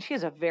year. And she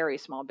has a very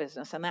small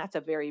business, and that's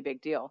a very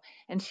big deal.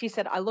 And she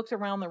said, I looked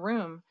around the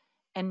room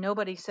and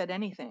nobody said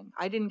anything.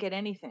 I didn't get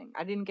anything.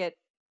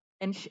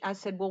 I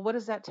said, well, what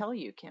does that tell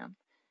you, Kim?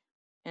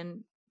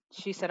 And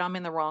she said, I'm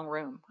in the wrong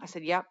room. I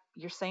said, yep,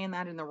 you're saying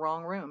that in the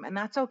wrong room. And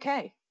that's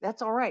okay.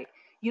 That's all right.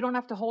 You don't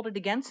have to hold it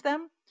against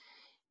them.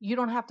 You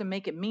don't have to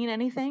make it mean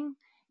anything.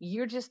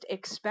 You're just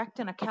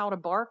expecting a cow to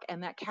bark,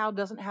 and that cow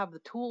doesn't have the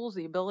tools,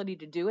 the ability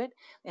to do it.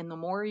 And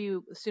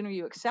the sooner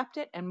you accept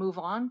it and move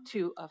on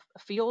to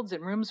fields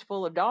and rooms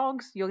full of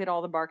dogs, you'll get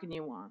all the barking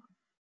you want.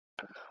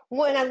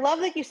 Well, and I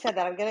love that you said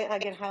that. I'm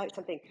gonna highlight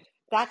something.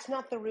 That's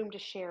not the room to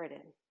share it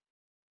in.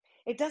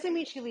 It doesn't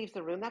mean she leaves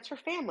the room. That's her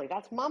family.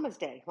 That's Mama's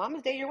Day.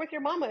 Mama's Day, you're with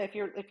your mama if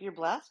you're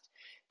blessed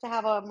to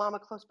have a mama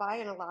close by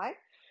and alive.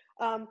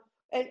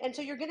 And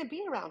so you're going to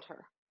be around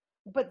her.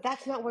 But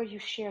that's not where you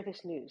share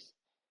this news,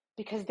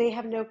 because they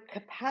have no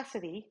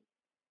capacity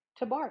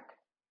to bark.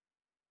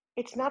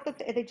 It's not that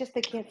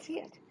they can't see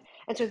it.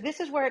 And so this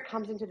is where it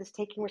comes into this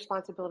taking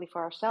responsibility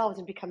for ourselves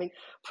and becoming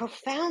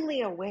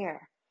profoundly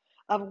aware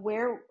of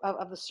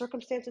the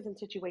circumstances and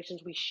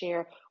situations we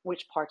share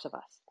which parts of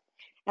us.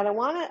 And I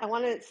want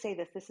to say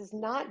this. This is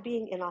not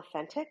being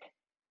inauthentic.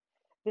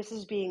 This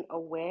is being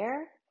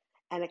aware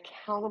and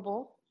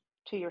accountable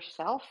to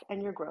yourself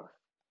and your growth.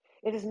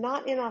 It is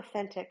not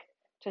inauthentic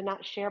to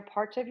not share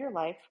parts of your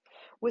life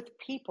with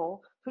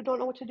people who don't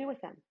know what to do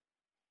with them.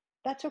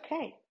 That's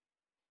okay.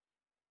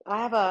 I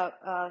have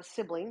a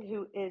sibling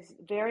who is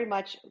very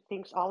much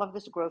thinks all of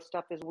this growth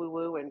stuff is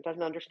woo-woo and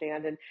doesn't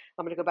understand. And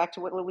I'm going to go back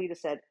to what Lolita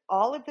said.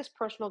 All of this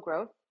personal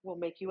growth will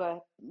make you a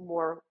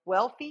more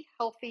wealthy,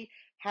 healthy,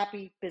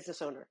 happy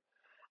business owner.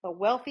 A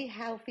wealthy,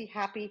 healthy,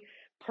 happy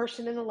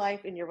person in the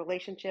life, in your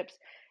relationships,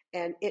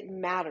 and it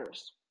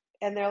matters.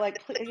 And they're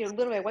like,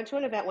 literally, I went to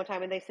an event one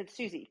time and they said,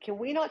 Susie, can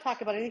we not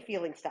talk about any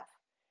feeling stuff?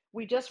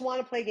 We just want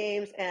to play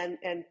games and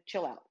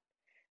chill out.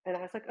 And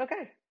I was like,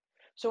 okay.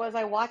 So as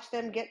I watched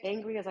them get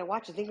angry, as I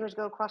watched zingers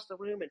go across the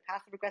room and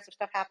passive aggressive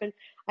stuff happen,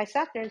 I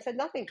sat there and said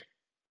nothing.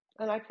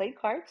 And I played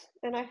cards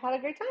and I had a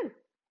great time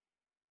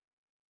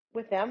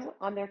with them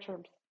on their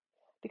terms.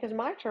 Because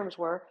my terms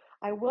were,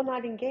 I will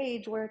not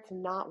engage where it's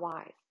not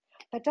wise.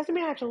 That doesn't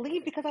mean I have to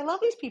leave because I love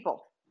these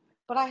people,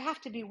 but I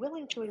have to be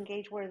willing to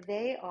engage where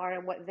they are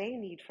and what they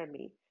need from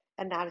me.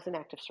 And that is an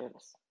act of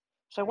service.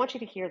 So I want you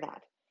to hear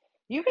that.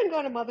 You can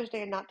go to Mother's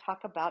Day and not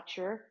talk about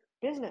your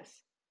business.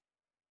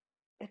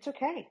 It's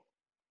okay.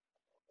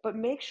 But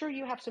make sure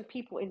you have some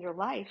people in your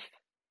life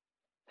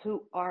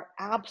who are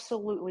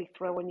absolutely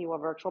throwing you a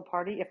virtual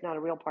party, if not a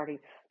real party,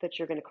 that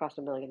you're going to cross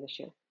 $1 million this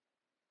year.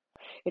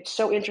 It's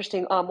so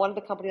interesting. One of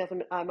the companies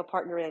I'm a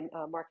partner in,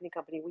 a marketing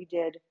company, we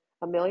did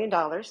 $1 million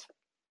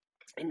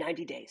in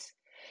 90 days.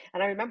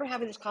 And I remember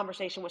having this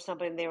conversation with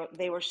somebody, and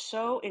they were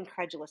so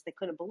incredulous. They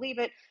couldn't believe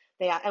it.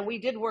 And we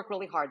did work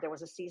really hard. There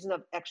was a season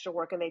of extra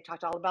work, and they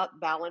talked all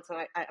about balance.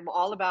 And I'm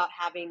all about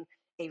having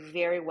a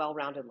very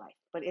well-rounded life.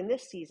 But in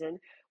this season,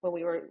 when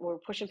we were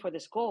pushing for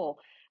this goal,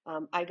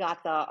 I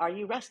got are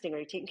you resting? Are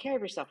you taking care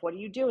of yourself? What are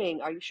you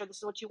doing? Are you sure this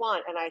is what you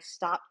want? And I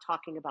stopped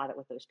talking about it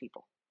with those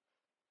people.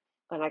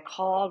 And I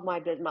called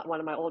one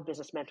of my old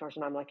business mentors,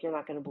 and I'm like, you're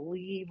not going to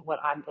believe what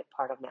I'm a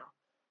part of now.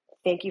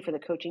 Thank you for the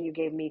coaching you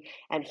gave me.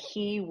 And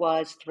he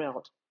was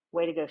thrilled.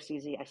 Way to go,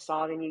 Susie. I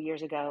saw it in you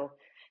years ago.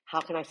 How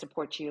can I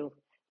support you?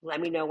 Let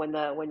me know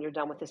when you're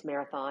done with this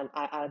marathon.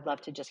 I'd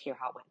love to just hear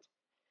how it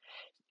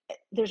went.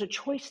 There's a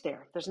choice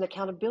there. There's an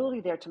accountability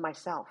there to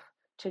myself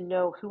to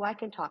know who I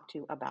can talk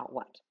to about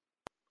what.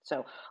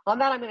 So on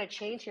that, I'm going to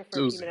change here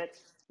for a few minutes.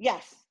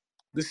 Yes.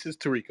 This is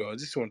Tarico. I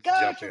just wanted to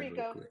jump in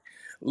real quick.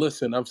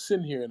 Listen, I'm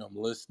sitting here and I'm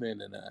listening,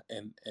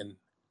 and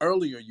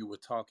earlier you were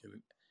talking,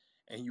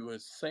 and you were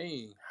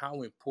saying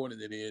how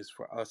important it is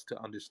for us to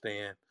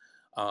understand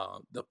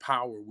the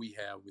power we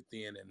have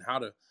within, and how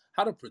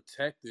to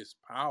protect this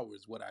power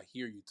is what I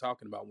hear you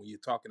talking about when you're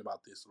talking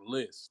about this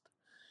list.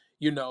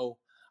 You know,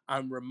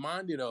 I'm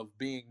reminded of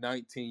being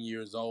 19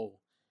 years old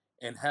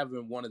and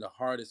having one of the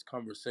hardest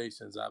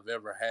conversations I've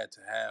ever had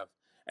to have,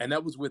 and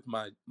that was with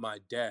my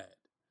dad.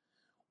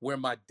 Where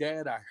my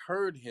dad, I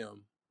heard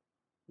him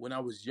when I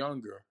was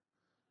younger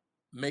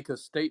make a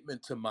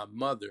statement to my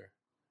mother.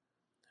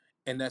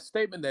 And that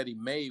statement that he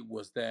made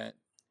was that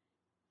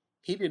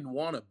he didn't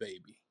want a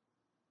baby.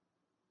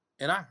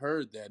 And I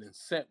heard that and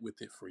sat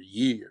with it for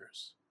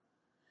years.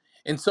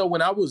 And so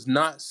when I was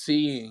not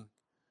seeing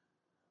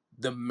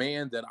the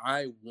man that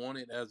I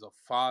wanted as a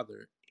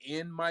father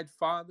in my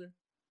father,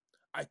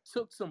 I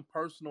took some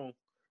personal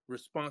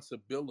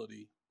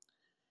responsibility.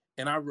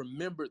 And I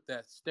remembered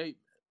that statement.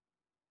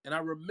 And I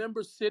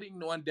remember sitting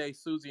one day,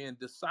 Susie, and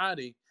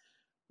deciding,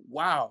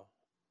 wow,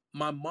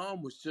 my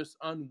mom was just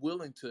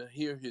unwilling to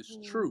hear his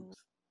truth.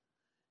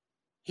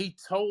 He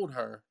told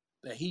her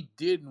that he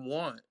didn't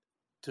want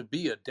to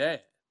be a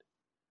dad.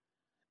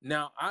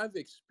 Now, I've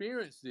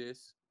experienced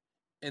this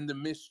and the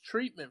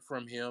mistreatment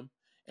from him,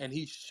 and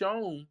he's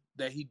shown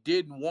that he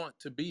didn't want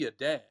to be a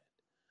dad.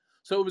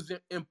 So it was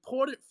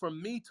important for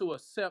me to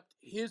accept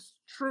his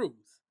truth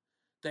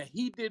that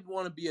he didn't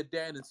want to be a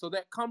dad. And so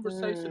that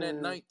conversation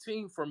at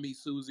 19 for me,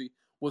 Susie,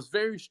 was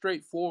very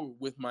straightforward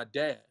with my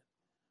dad.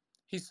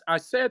 I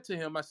said to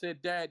him, I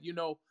said, Dad, you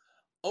know,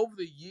 over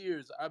the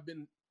years, I've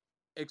been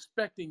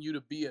expecting you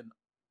to be an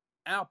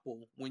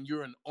apple when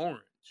you're an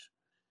orange.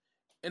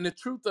 And the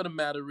truth of the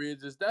matter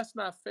is that's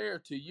not fair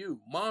to you.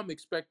 Mom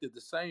expected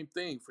the same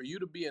thing, for you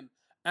to be an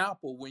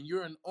apple when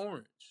you're an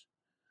orange.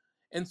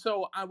 And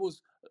so I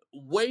was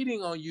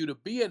waiting on you to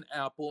be an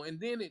apple, and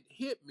then it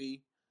hit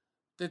me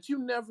that you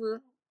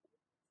never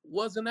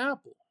was an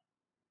apple.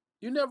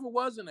 You never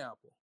was an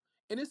apple.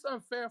 And it's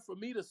unfair for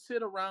me to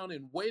sit around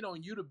and wait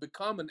on you to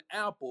become an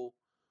apple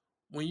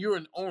when you're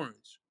an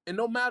orange. And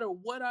no matter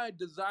what I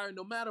desire,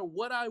 no matter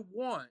what I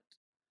want,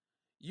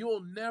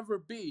 you'll never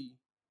be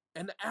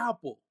an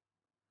apple.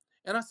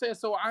 And I said,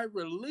 so I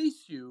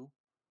release you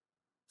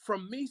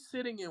from me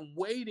sitting and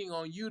waiting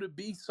on you to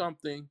be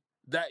something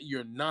that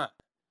you're not.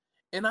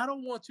 And I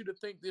don't want you to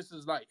think this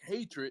is like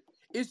hatred.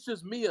 It's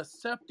just me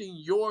accepting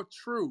your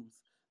truth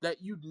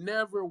that you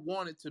never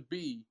wanted to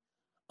be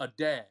a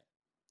dad.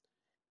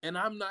 And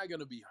I'm not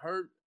going to be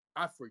hurt.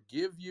 I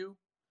forgive you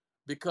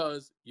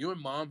because your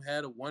mom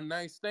had a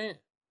one-night stand.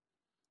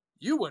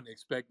 You weren't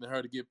expecting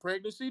her to get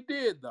pregnant. She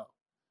did, though.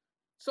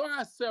 So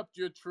I accept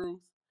your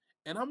truth,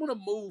 and I'm going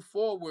to move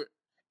forward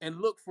and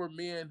look for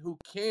men who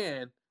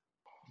can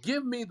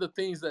give me the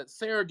things that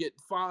surrogate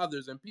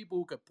fathers and people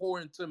who can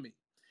pour into me.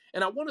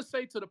 And I want to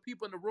say to the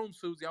people in the room,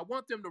 Susie, I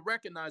want them to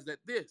recognize that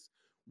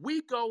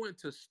we go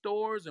into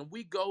stores and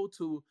we go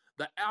to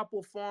the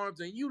apple farms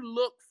and you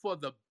look for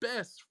the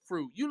best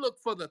fruit. You look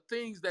for the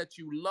things that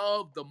you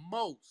love the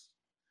most.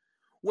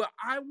 Well,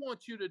 I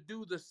want you to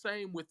do the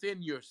same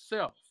within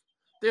yourself.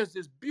 There's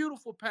this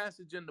beautiful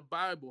passage in the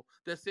Bible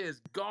that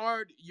says,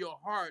 guard your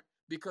heart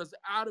because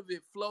out of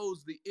it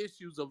flows the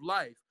issues of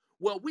life.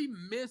 Well, we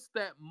miss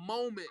that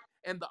moment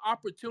and the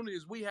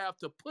opportunities we have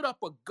to put up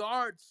a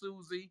guard,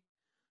 Susie,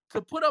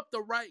 to put up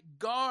the right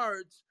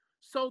guards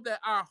so that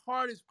our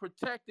heart is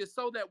protected,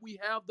 so that we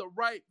have the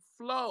right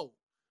flow.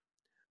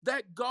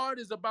 That guard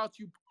is about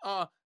you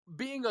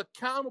being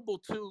accountable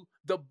to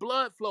the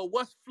blood flow,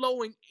 what's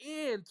flowing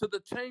into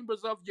the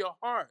chambers of your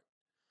heart,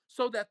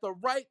 so that the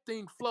right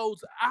thing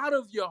flows out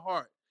of your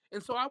heart.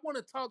 And so I want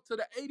to talk to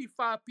the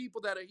 85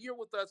 people that are here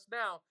with us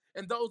now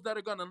and those that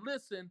are going to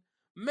listen.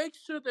 Make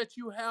sure that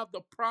you have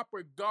the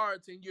proper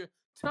guards and you're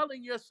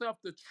telling yourself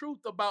the truth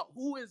about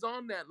who is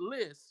on that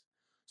list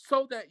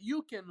so that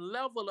you can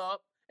level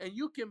up and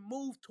you can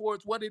move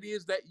towards what it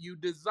is that you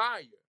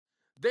desire.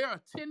 There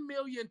are 10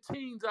 million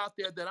teens out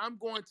there that I'm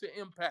going to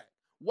impact.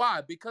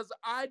 Why? Because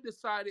I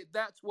decided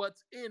that's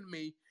what's in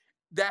me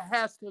that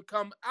has to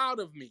come out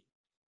of me.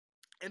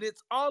 And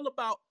it's all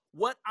about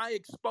what I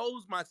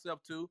expose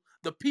myself to,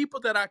 the people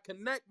that I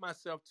connect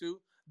myself to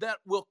that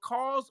will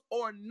cause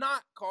or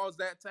not cause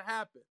that to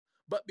happen.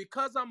 But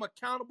because I'm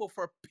accountable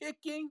for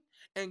picking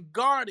and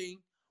guarding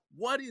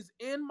what is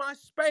in my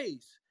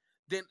space,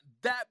 then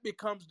that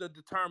becomes the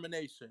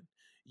determination.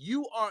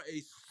 You are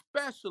a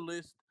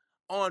specialist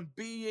on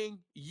being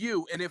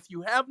you. And if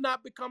you have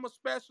not become a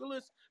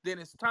specialist, then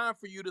it's time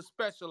for you to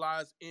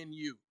specialize in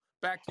you.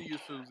 Back to you,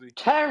 Susie.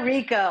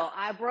 Tarico,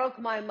 I broke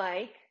my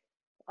mic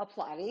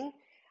applauding.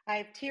 I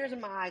have tears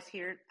in my eyes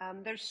here.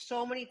 There's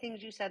so many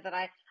things you said that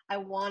I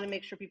want to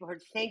make sure people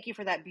heard. Thank you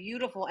for that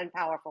beautiful and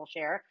powerful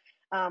share.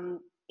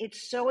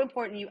 It's so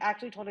important. You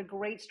actually told a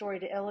great story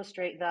to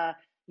illustrate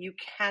you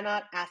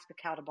cannot ask a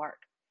cow to bark.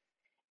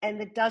 And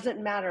it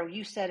doesn't matter.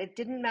 You said it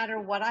didn't matter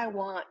what I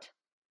want.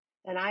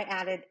 And I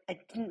added,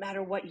 it didn't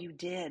matter what you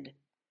did.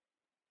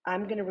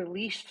 I'm going to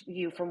release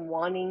you from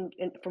waiting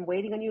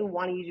on you and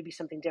wanting you to be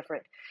something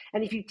different.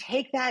 And if you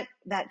take that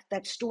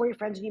story,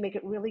 friends, and you make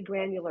it really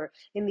granular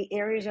in the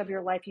areas of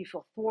your life you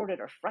feel thwarted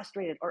or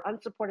frustrated or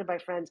unsupported by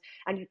friends,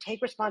 and you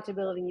take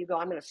responsibility and you go,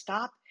 I'm going to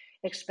stop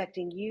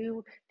expecting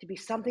you to be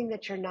something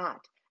that you're not.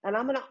 And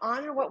I'm going to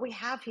honor what we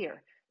have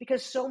here.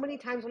 Because so many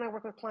times when I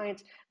work with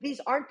clients, these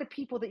aren't the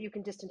people that you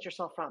can distance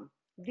yourself from.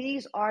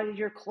 These are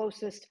your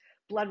closest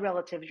blood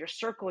relatives, your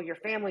circle, your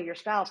family, your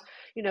spouse,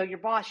 your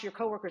boss, your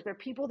coworkers. They're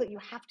people that you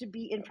have to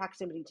be in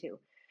proximity to.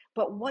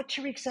 But what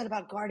Tariq said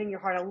about guarding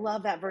your heart, I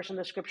love that verse in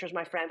the scriptures,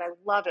 my friend. I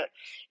love it.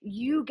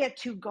 You get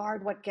to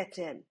guard what gets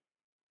in.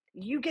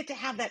 You get to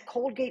have that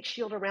Colgate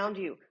shield around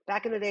you.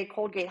 Back in the day,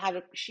 Colgate had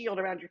a shield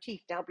around your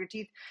teeth to help your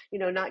teeth,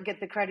 not get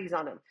the cruddies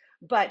on them.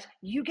 But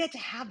you get to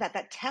have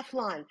that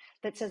Teflon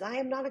that says, I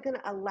am not going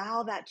to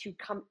allow that to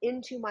come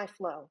into my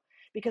flow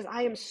because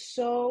I am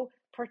so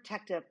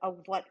protective of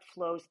what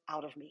flows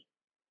out of me.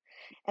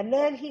 And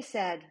then he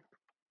said,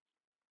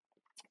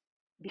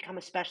 become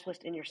a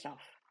specialist in yourself.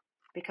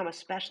 Become a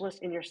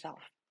specialist in yourself.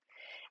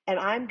 And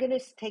I'm going to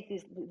take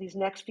these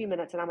next few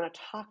minutes and I'm going to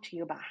talk to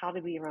you about how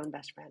to be your own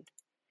best friend.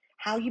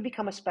 How you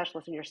become a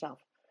specialist in yourself.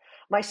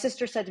 My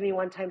sister said to me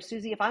one time,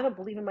 Susie, if I don't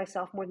believe in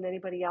myself more than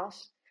anybody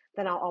else,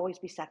 then I'll always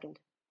be second.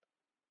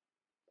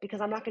 Because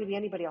I'm not going to be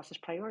anybody else's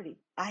priority.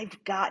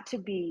 I've got to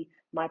be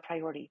my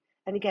priority.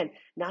 And again,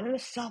 not in a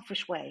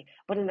selfish way,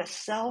 but in a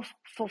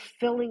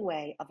self-fulfilling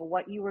way of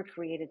what you were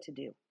created to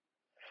do.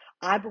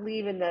 I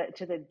believe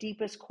to the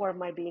deepest core of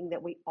my being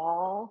that we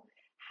all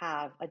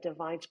have a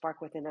divine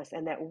spark within us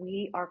and that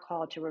we are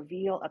called to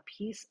reveal a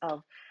piece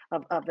of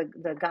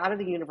the God of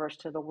the universe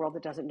to the world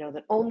that doesn't know,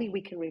 that only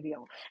we can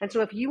reveal. And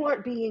so if you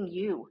aren't being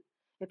you,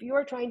 if you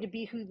are trying to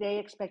be who they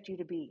expect you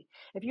to be,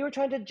 if you are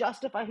trying to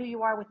justify who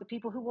you are with the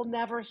people who will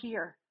never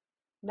hear,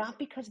 not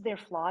because they're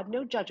flawed,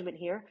 no judgment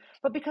here,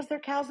 but because they're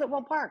cows that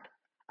won't bark.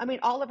 I mean,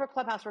 all of our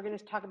clubhouse, we're going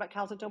to talk about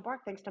cows that don't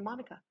bark, thanks to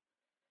Monica.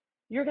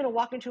 You're going to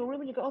walk into a room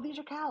and you go, oh, these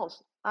are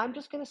cows. I'm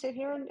just going to sit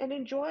here and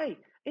enjoy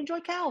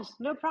cows,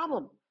 no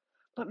problem.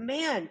 But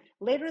man,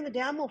 later in the day,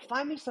 I'm going to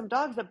find me some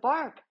dogs that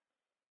bark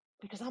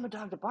because I'm a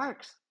dog that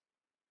barks.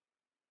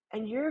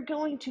 And you're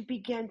going to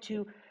begin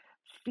to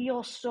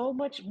feel so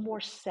much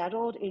more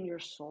settled in your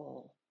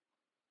soul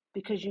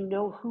because you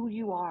know who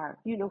you are.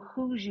 You know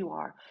whose you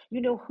are.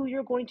 You know who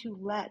you're going to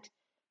let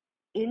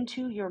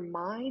into your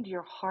mind,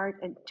 your heart,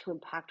 and to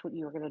impact what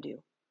you're going to do.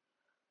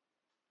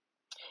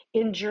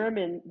 In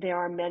German, there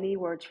are many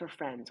words for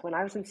friends. When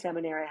I was in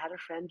seminary, I had a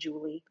friend,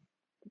 Julie,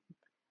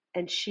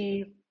 and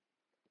she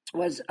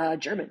was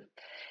German.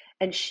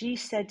 And she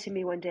said to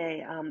me one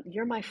day,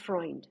 you're my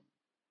Freund.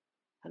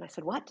 And I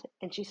said, what?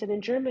 And she said,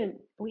 in German,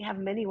 we have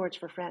many words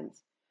for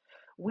friends.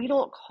 We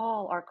don't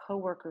call our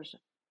coworkers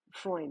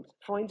Freunds.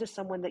 Freunds is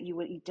someone that you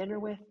would eat dinner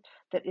with,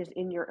 that is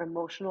in your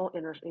emotional,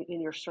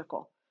 in your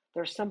circle.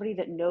 There's somebody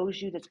that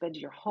knows you, that's been to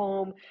your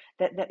home,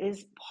 that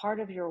is part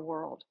of your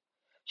world.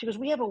 She goes,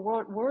 we have a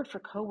word for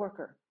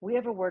coworker. We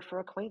have a word for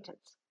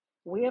acquaintance.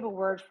 We have a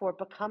word for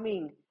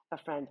becoming a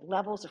friend,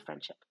 levels of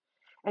friendship.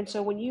 And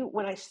so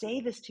when I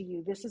say this to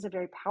you, this is a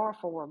very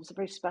powerful word. It's a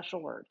very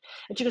special word.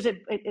 And she goes,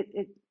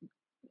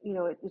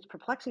 it's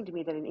perplexing to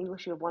me that in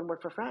English you have one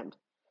word for friend.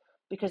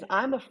 Because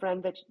I'm a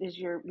friend that is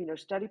your,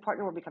 study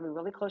partner. We're becoming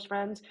really close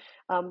friends.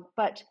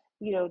 But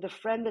the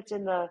friend that's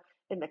in the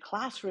in the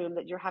classroom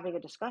that you're having a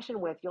discussion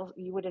with,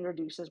 you would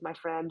introduce as my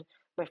friend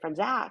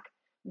Zach,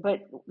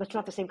 but that's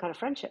not the same kind of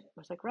friendship. I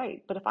was like,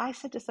 right. But if I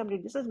said to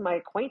somebody, this is my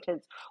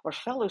acquaintance or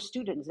fellow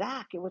student,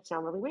 Zach, it would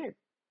sound really weird.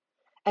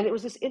 And it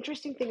was this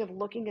interesting thing of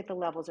looking at the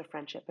levels of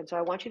friendship. And so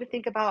I want you to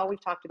think about what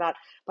we've talked about,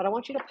 but I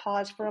want you to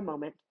pause for a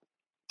moment,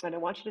 and I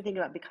want you to think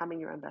about becoming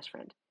your own best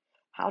friend.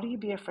 How do you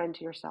be a friend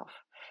to yourself?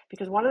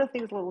 Because one of the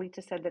things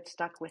Lolita said that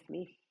stuck with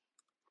me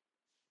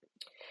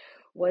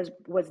was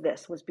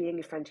being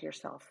a friend to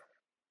yourself,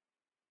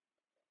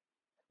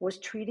 was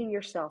treating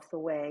yourself the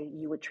way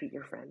you would treat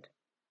your friend.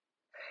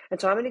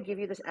 And so I'm going to give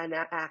you this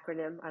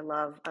acronym. I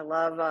love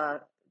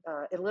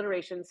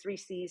alliterations, 3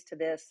 C's to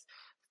this,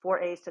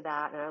 4 A's to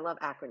that, and I love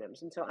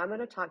acronyms. And so I'm going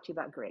to talk to you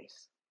about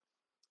grace.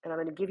 And I'm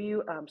going to give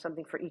you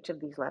something for each of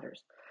these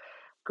letters.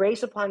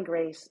 Grace upon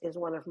grace is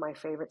one of my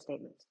favorite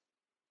statements.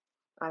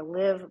 I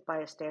live by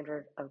a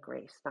standard of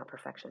grace, not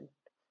perfection.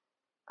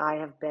 I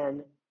have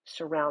been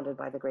surrounded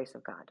by the grace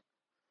of God.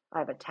 I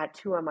have a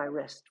tattoo on my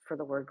wrist for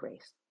the word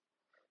grace,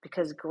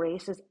 because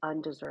grace is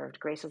undeserved.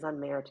 Grace is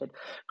unmerited.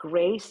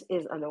 Grace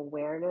is an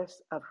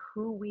awareness of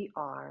who we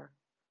are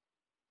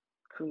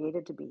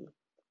created to be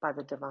by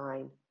the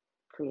divine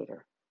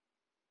creator,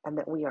 and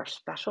that we are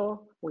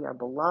special, we are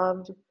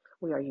beloved,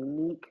 we are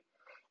unique,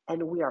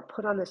 and we are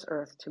put on this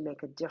earth to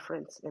make a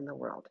difference in the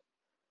world.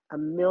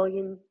 1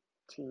 million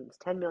teens,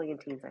 10 million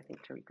teens, I think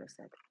Tariko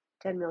said.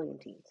 10 million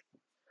teens.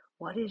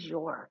 What is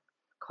your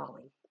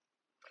calling?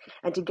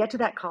 And to get to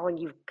that calling,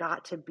 you've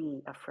got to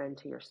be a friend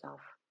to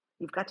yourself.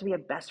 You've got to be a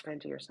best friend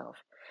to yourself.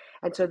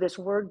 And so this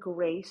word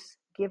grace,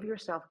 give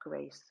yourself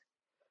grace.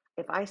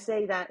 If I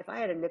say that, if I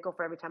had a nickel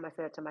for every time I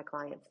say it to my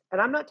clients,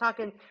 and I'm not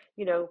talking,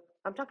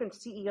 I'm talking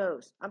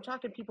CEOs. I'm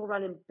talking people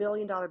running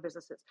billion-dollar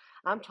businesses.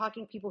 I'm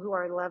talking people who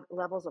are in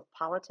levels of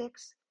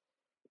politics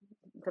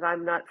that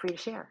I'm not free to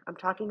share. I'm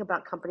talking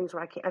about companies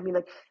where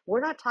we're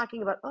not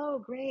talking about, oh,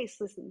 grace,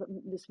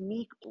 this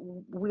meek,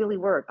 wheelie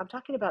word. I'm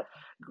talking about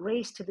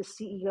grace to the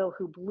CEO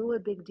who blew a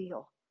big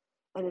deal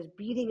and is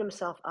beating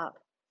himself up.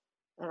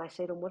 And I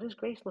say to him, what does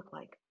grace look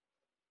like?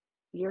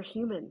 You're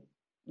human.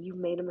 You've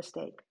made a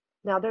mistake.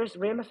 Now, there's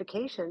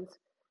ramifications,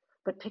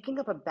 but picking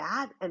up a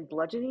bat and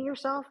bludgeoning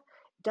yourself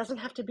doesn't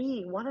have to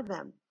be one of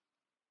them.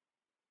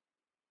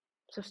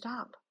 So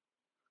stop.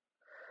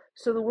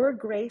 So the word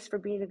grace for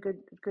being a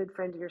good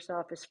friend to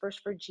yourself is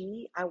first for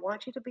G. I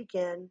want you to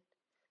begin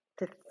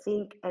to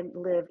think and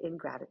live in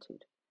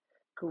gratitude.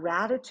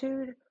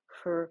 Gratitude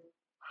for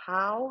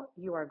how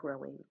you are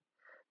growing.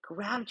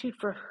 Gratitude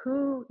for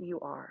who you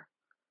are.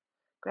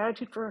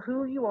 Gratitude for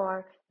who you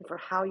are and for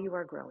how you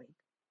are growing.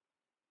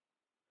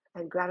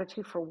 And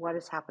gratitude for what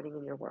is happening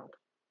in your world.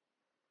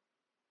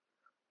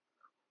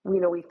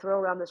 We throw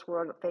around this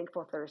word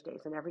Thankful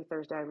Thursdays, and every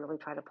Thursday I really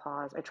try to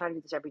pause. I try to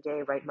do this every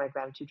day, write my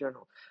gratitude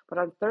journal. But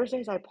on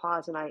Thursdays I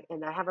pause, and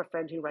I have a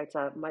friend who writes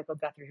Michael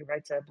Guthrie, who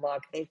writes a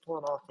blog, Thankful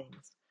in All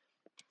Things.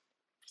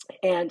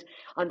 And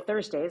on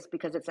Thursdays,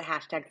 because it's a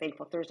hashtag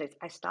Thankful Thursdays,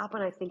 I stop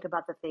and I think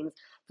about the things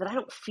that I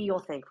don't feel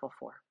thankful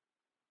for,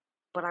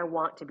 but I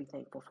want to be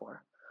thankful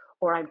for,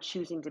 or I'm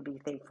choosing to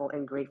be thankful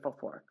and grateful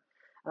for.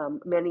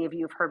 Many of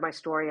you have heard my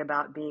story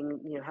about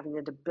having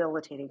a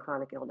debilitating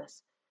chronic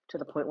illness to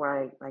the point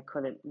where I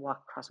couldn't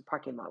walk across a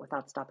parking lot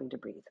without stopping to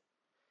breathe.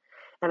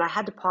 And I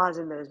had to pause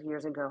in those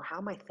years and go, how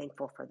am I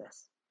thankful for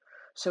this?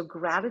 So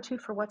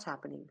gratitude for what's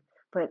happening,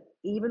 but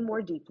even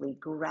more deeply,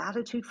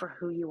 gratitude for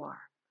who you are,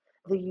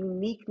 the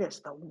uniqueness,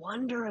 the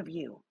wonder of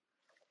you,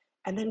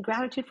 and then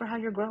gratitude for how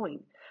you're growing.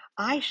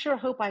 I sure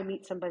hope I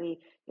meet somebody,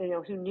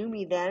 who knew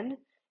me then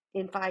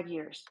in 5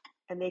 years,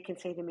 and they can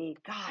say to me,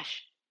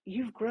 gosh,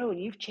 you've grown,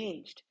 you've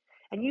changed.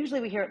 And usually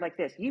we hear it like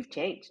this, you've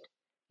changed.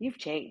 You've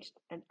changed.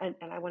 And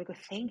I want to go,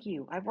 thank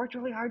you. I've worked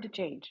really hard to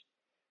change.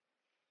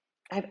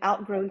 I've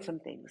outgrown some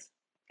things,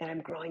 and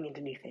I'm growing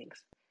into new things.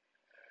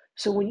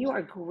 So when you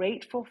are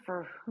grateful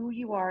for who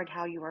you are and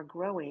how you are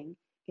growing,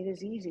 it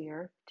is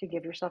easier to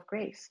give yourself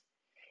grace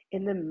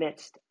in the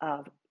midst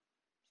of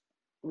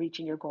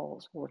reaching your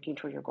goals, working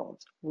toward your goals,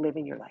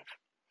 living your life.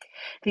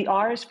 The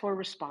R is for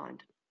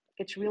respond.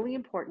 It's really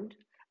important.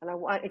 And I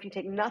want, if you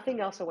take nothing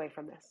else away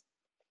from this,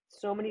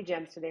 so many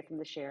gems today from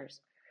the shares.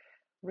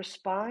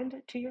 Respond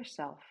to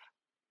yourself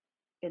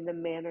in the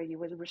manner you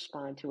would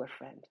respond to a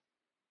friend.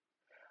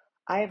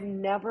 I have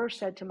never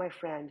said to my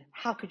friend,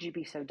 how could you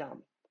be so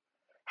dumb?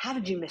 How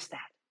did you miss that?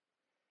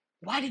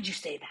 Why did you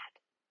say that?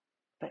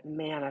 But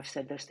man, I've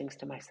said those things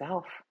to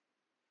myself.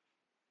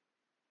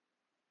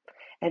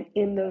 And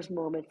in those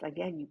moments,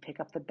 again, you pick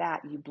up the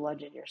bat, you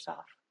bludgeon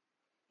yourself.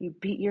 You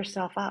beat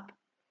yourself up.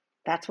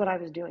 That's what I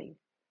was doing.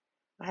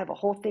 I have a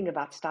whole thing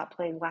about stop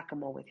playing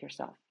whack-a-mole with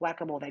yourself.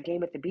 Whack-a-mole, that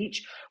game at the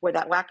beach where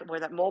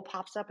that mole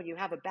pops up and you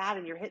have a bat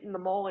and you're hitting the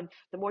mole, and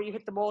the more you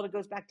hit the mole, it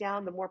goes back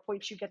down. The more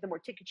points you get, the more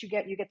tickets you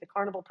get the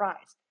carnival prize.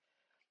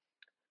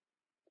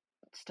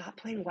 Stop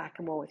playing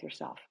whack-a-mole with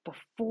yourself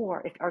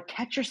or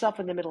catch yourself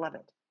in the middle of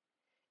it.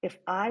 If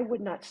I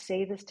would not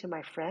say this to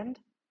my friend,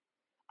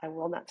 I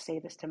will not say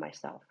this to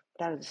myself.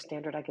 That is a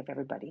standard I give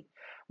everybody.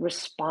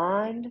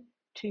 Respond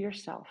to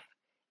yourself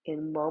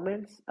In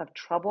moments of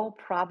trouble,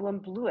 problem,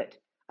 blew it.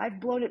 I've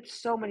blown it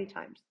so many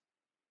times.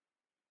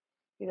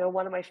 You know,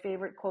 one of my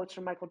favorite quotes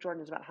from Michael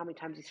Jordan is about how many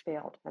times he's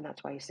failed, and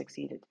that's why he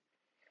succeeded.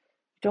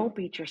 Don't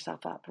beat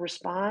yourself up.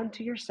 Respond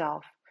to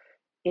yourself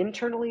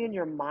internally in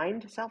your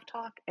mind,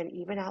 self-talk, and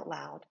even out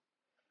loud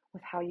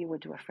with how you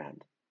would to a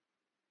friend.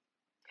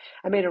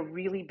 I made a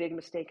really big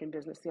mistake in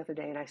business the other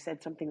day, and I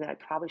said something that I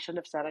probably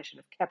shouldn't have said. I should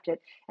have kept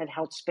it and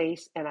held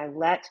space, and I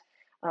let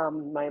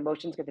my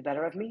emotions get the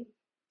better of me.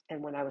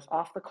 And when I was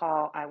off the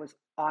call, I was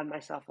on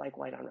myself like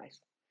white on rice.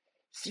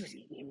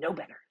 Susie, you know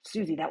better.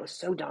 Susie, that was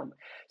so dumb.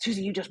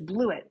 Susie, you just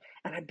blew it.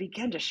 And I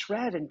began to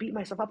shred and beat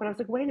myself up, and I was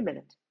like, wait a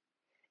minute.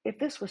 If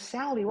this was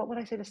Sally, what would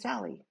I say to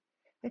Sally?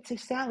 I'd say,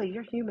 Sally,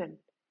 you're human.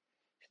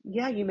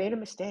 Yeah, you made a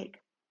mistake.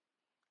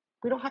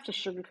 We don't have to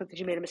sugarcoat that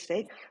you made a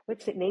mistake.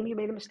 Let's name you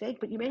made a mistake,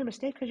 but you made a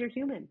mistake because you're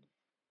human.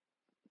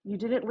 You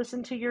didn't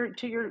listen to your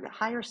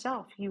higher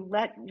self. You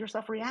let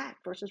yourself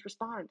react versus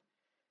respond.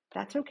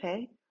 That's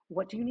okay.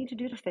 What do you need to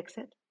do to fix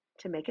it,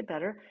 to make it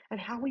better? And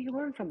how will you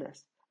learn from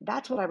this?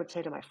 That's what I would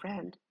say to my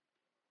friend.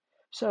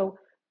 So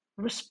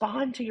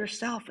respond to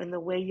yourself in the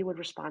way you would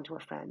respond to a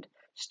friend.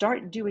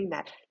 Start doing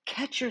that.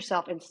 Catch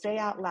yourself and say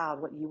out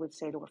loud what you would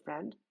say to a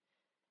friend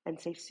and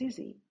say,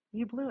 Susie,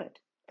 you blew it.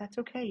 That's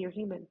okay. You're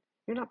human.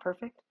 You're not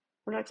perfect.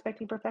 We're not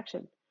expecting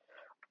perfection.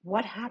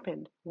 What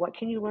happened? What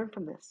can you learn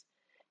from this?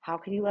 How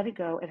can you let it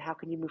go, and how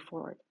can you move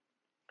forward?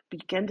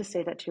 Begin to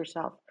say that to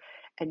yourself,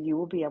 and you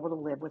will be able to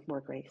live with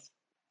more grace.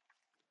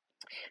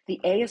 The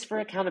A is for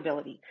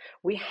accountability.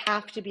 We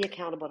have to be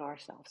accountable to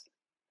ourselves.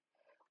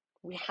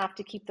 We have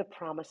to keep the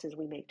promises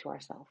we make to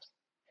ourselves.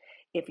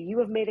 If you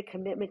have made a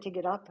commitment to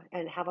get up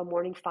and have a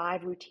morning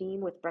 5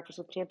 routine with Breakfast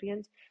with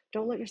Champions,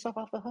 don't let yourself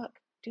off the hook.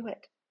 Do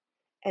it.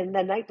 And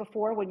the night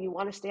before, when you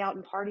want to stay out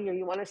and party, or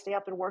you want to stay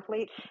up and work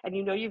late, and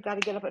you know you've got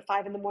to get up at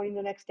 5 in the morning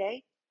the next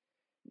day,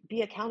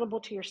 be accountable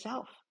to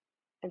yourself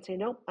and say,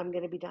 nope, I'm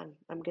going to be done.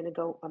 I'm going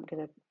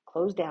to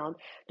close down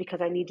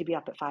because I need to be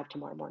up at 5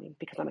 tomorrow morning,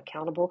 because I'm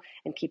accountable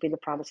and keeping the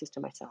promises to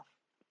myself.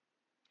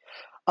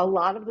 A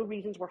lot of the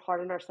reasons we're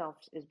hard on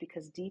ourselves is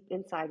because deep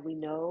inside we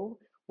know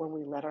when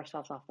we let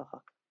ourselves off the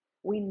hook.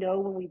 We know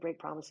when we break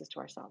promises to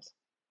ourselves.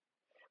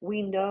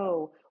 We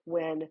know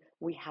when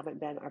we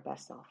haven't been our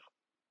best self.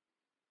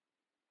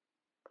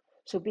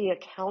 So be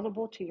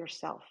accountable to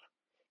yourself.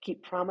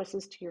 Keep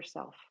promises to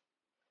yourself.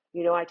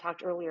 You know, I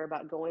talked earlier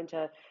about going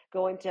to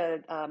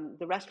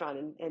the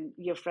restaurant, and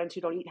you have friends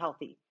who don't eat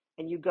healthy,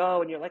 and you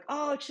go and you're like,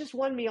 oh, it's just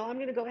one meal. I'm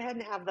going to go ahead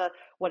and have the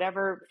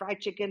whatever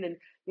fried chicken and,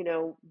 you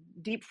know,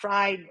 deep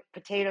fried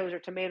potatoes or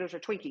tomatoes or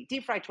Twinkie,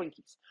 deep fried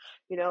Twinkies.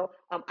 You know,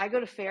 I go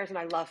to fairs and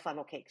I love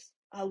funnel cakes.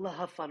 I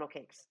love funnel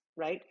cakes,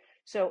 right?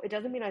 So it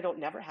doesn't mean I don't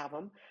never have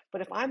them,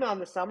 but if I'm on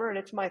the summer and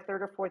it's my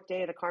 3rd or 4th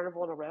day at a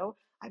carnival in a row,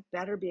 I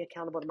better be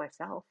accountable to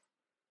myself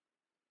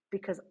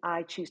because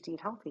I choose to eat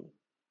healthy.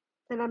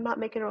 And I'm not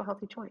making a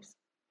healthy choice.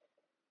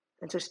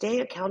 And so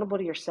staying accountable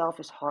to yourself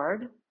is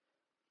hard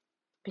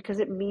because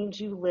it means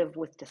you live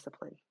with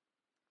discipline.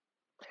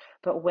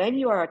 But when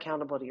you are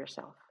accountable to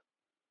yourself,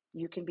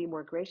 you can be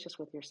more gracious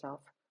with yourself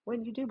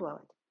when you do blow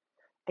it.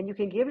 And you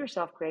can give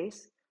yourself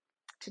grace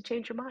to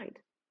change your mind.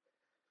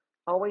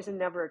 Always and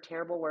never are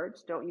terrible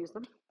words. Don't use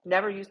them.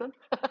 Never use them.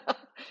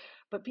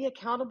 But be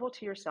accountable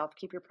to yourself.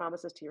 Keep your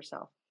promises to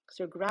yourself.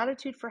 So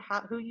gratitude for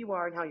who you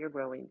are and how you're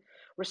growing.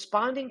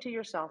 Responding to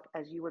yourself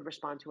as you would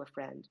respond to a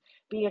friend.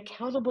 Being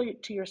accountable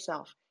to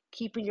yourself.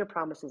 Keeping your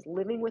promises.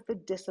 Living with the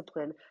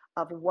discipline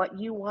of what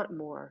you want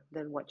more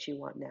than what you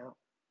want now.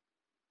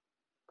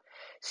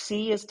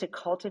 C is to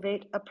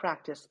cultivate a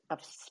practice of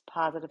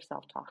positive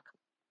self-talk.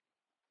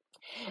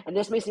 And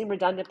this may seem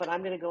redundant, but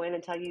I'm going to go in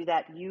and tell you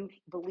that you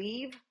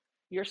believe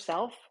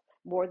yourself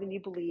more than you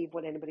believe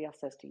what anybody else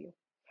says to you.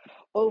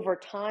 Over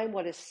time,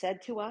 what is said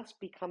to us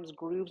becomes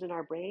grooves in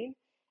our brain,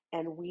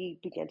 and we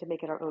begin to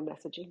make it our own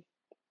messaging.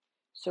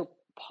 So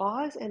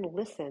pause and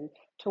listen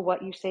to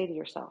what you say to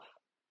yourself.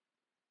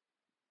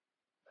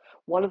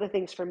 One of the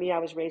things for me, I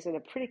was raised in a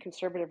pretty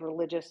conservative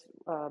religious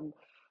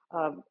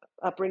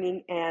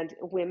upbringing, and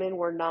women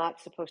were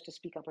not supposed to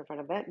speak up in front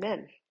of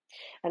men.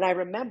 And I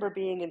remember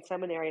being in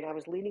seminary, and I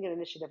was leading an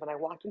initiative, and I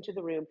walked into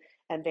the room,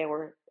 and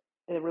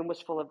the room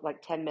was full of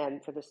like 10 men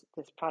for this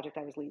project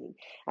I was leading.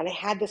 And I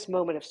had this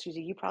moment of,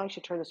 Susie, you probably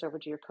should turn this over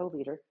to your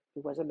co-leader,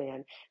 who was a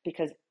man,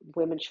 because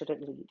women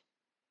shouldn't lead.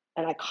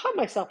 And I caught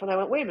myself and I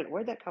went, wait a minute,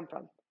 where'd that come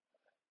from?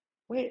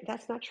 Wait,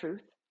 that's not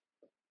truth.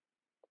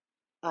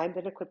 I've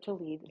been equipped to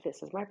lead.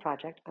 This is my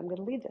project. I'm going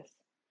to lead this.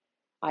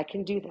 I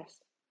can do this.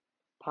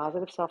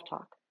 Positive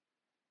self-talk.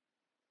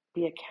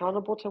 Be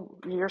accountable to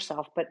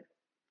yourself, but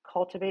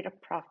cultivate a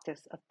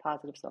practice of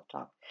positive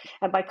self-talk.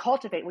 And by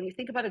cultivate, when you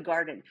think about a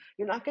garden,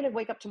 you're not going to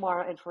wake up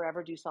tomorrow and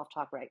forever do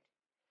self-talk right.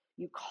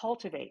 You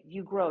cultivate,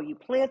 you grow, you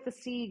plant the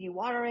seed, you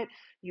water it,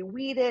 you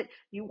weed it,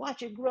 you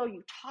watch it grow,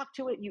 you talk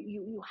to it,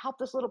 you help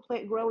this little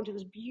plant grow into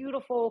this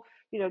beautiful,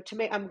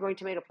 I'm growing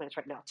tomato plants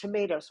right now,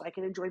 tomatoes, so I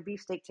can enjoy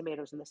beefsteak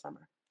tomatoes in the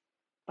summer.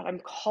 But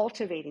I'm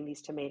cultivating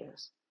these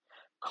tomatoes.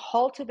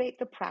 Cultivate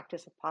the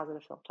practice of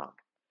positive self-talk.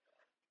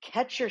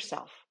 Catch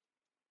yourself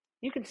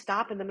You can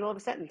stop in the middle of a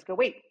sentence, go,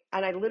 wait.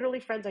 And I literally,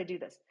 friends, I do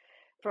this.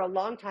 For a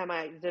long time,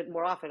 I did it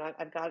more often.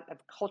 I've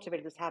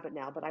cultivated this habit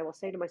now, but I will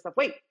say to myself,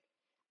 wait,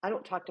 I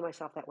don't talk to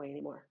myself that way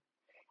anymore.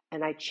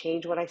 And I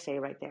change what I say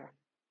right there.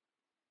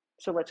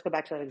 So let's go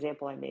back to that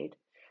example I made.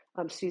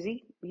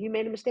 Susie, you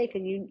made a mistake,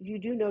 and you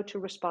do know to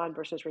respond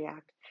versus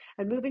react.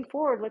 And moving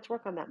forward, let's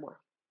work on that more.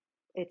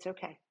 It's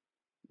okay.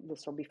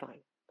 This will be fine.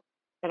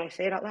 And I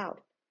say it out loud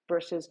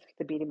versus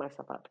the beating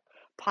myself up.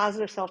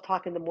 Positive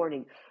self-talk in the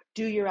morning.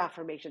 Do your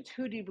affirmations.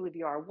 Who do you believe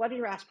you are? What are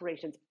your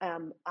aspirations?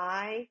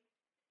 I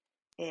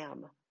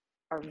am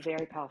are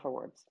very powerful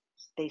words.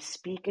 They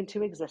speak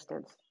into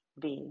existence,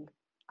 being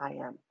I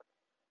am.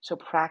 So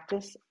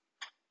practice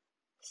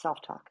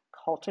self-talk.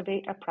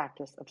 Cultivate a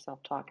practice of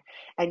self-talk,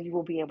 and you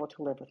will be able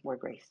to live with more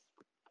grace.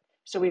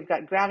 So we've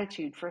got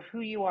gratitude for who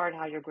you are and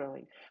how you're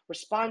growing,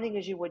 responding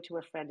as you would to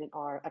a friend and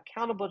are,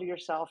 accountable to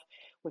yourself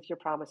with your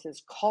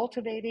promises,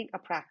 cultivating a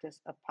practice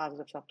of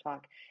positive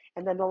self-talk.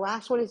 And then the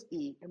last one is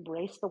E,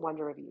 embrace the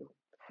wonder of you.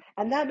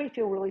 And that may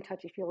feel really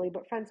touchy-feely,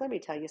 but friends, let me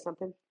tell you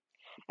something.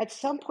 At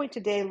some point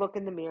today, look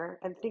in the mirror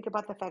and think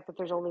about the fact that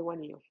there's only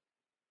one you.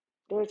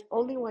 There's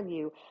only one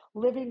you,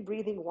 living,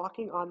 breathing,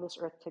 walking on this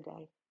earth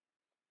today,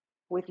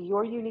 with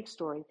your unique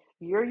story,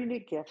 your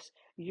unique gifts,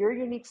 your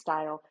unique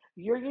style,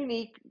 your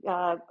unique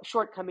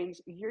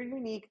shortcomings, your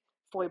unique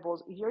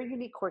foibles, your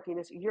unique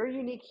quirkiness, your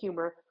unique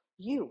humor,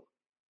 you.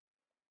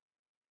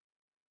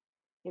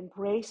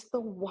 Embrace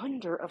the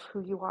wonder of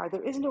who you are.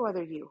 There is no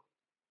other you.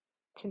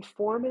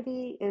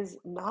 Conformity is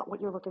not what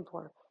you're looking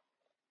for.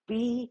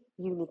 Be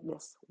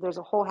uniqueness. There's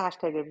a whole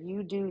hashtag of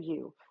you do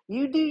you.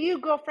 You do you,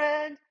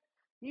 girlfriend.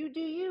 You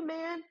do you,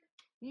 man.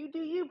 You do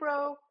you,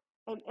 bro.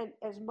 And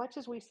as much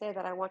as we say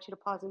that, I want you to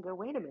pause and go,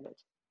 wait a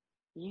minute.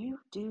 You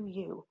do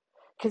you.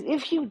 Because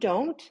if you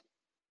don't,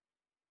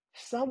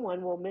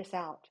 someone will miss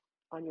out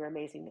on your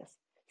amazingness.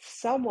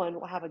 Someone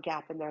will have a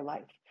gap in their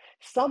life.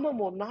 Someone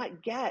will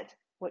not get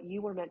what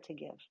you were meant to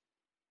give.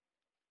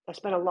 I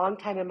spent a long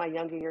time in my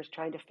younger years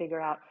trying to figure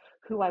out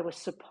who I was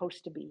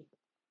supposed to be.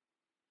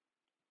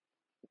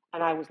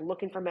 And I was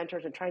looking for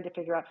mentors and trying to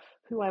figure out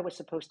who I was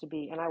supposed to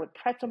be. And I would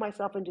pretzel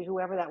myself into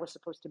whoever that was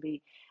supposed to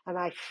be. And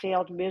I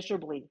failed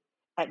miserably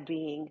at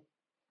being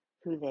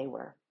who they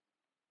were.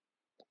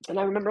 And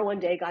I remember one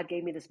day God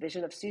gave me this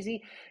vision of,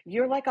 Susie,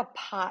 you're like a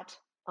pot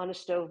on a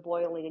stove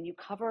boiling, and you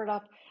cover it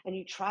up and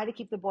you try to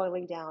keep the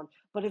boiling down.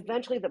 But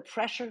eventually the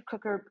pressure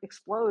cooker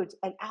explodes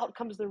and out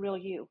comes the real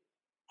you.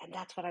 And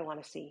that's what I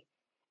want to see.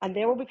 And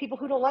there will be people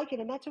who don't like it,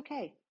 and that's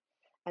okay.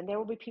 And there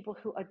will be people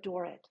who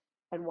adore it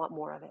and want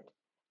more of it.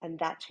 And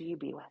that's who you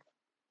be with.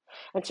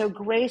 And so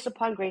grace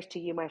upon grace to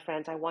you, my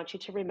friends. I want you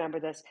to remember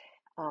this.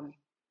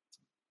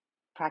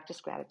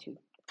 Practice gratitude.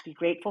 Be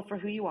grateful for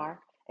who you are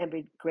and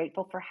be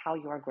grateful for how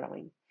you are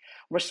growing.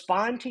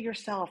 Respond to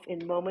yourself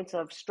in moments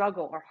of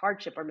struggle or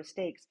hardship or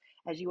mistakes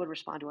as you would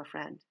respond to a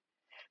friend.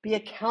 Be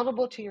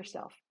accountable to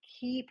yourself.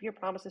 Keep your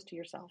promises to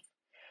yourself.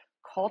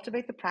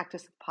 Cultivate the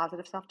practice of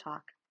positive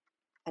self-talk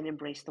and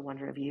embrace the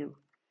wonder of you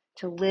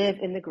to live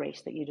in the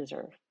grace that you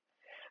deserve.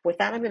 With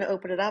that, I'm going to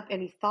open it up.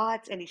 Any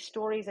thoughts, any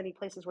stories, any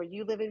places where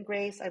you live in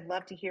grace? I'd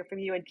love to hear from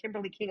you. And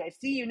Kimberly King, I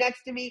see you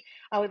next to me.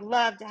 I would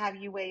love to have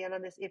you weigh in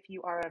on this if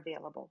you are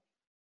available.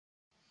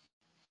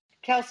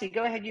 Kelsey,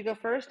 go ahead. You go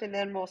first, and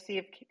then we'll see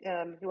if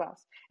who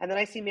else. And then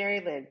I see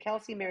Mary Lynn.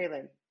 Kelsey, Mary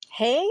Lynn.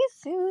 Hey,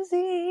 Susie.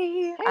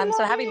 Hey, I'm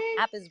so happy Lovey.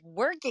 my app is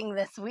working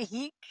this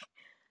week.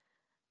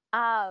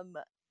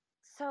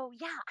 So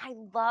yeah, I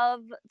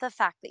love the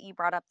fact that you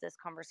brought up this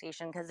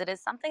conversation because it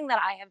is something that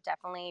I have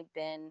definitely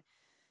been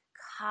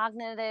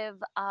cognitive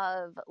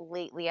of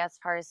lately as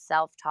far as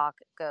self-talk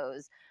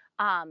goes.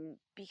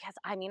 Because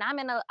I mean, I'm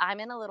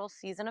in a little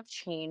season of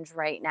change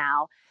right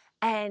now,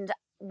 and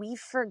we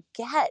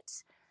forget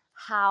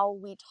how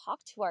we talk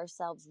to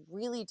ourselves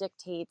really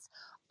dictates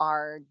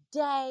our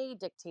day,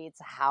 dictates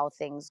how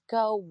things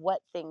go, what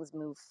things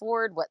move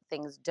forward, what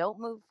things don't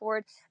move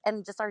forward,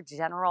 and just our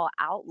general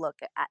outlook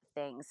at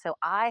things. So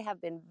I have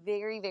been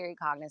very, very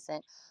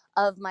cognizant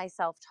of my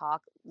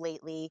self-talk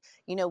lately.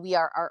 You know, we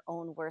are our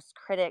own worst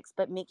critics,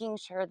 but making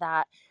sure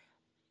that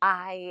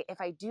if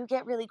I do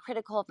get really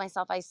critical of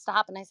myself, I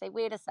stop and I say,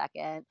 wait a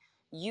second,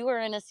 you are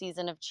in a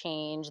season of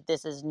change.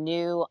 This is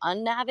new,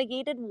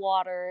 unnavigated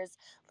waters.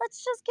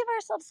 Let's just give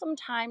ourselves some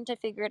time to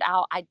figure it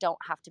out. I don't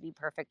have to be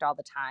perfect all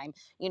the time.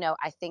 You know,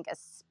 I think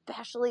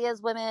especially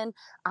as women,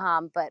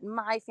 but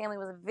my family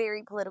was a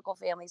very political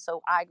family.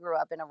 So I grew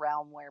up in a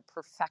realm where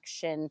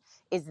perfection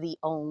is the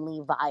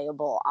only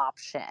viable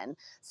option.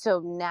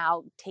 So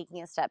now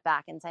taking a step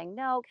back and saying,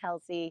 no,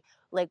 Kelsey,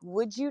 like,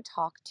 would you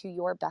talk to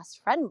your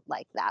best friend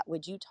like that?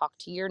 Would you talk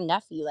to your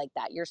nephew like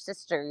that? Your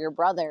sister, your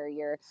brother,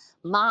 your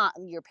mom,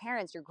 your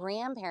parents, your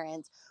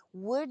grandparents?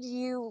 Would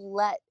you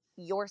let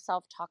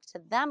yourself talk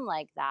to them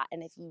like that?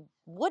 And if you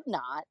would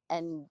not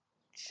and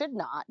should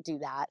not do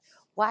that,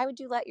 why would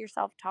you let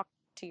yourself talk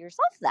to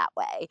yourself that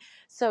way.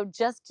 So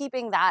just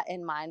keeping that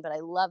in mind. But I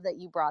love that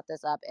you brought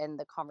this up in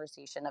the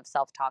conversation of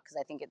self-talk, because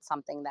I think it's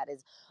something that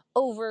is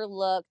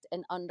overlooked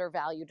and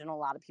undervalued in a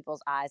lot of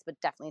people's eyes, but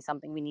definitely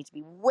something we need to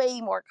be way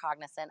more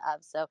cognizant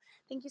of. So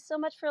thank you so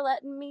much for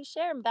letting me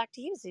share. And back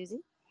to you,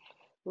 Susie.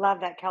 Love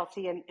that,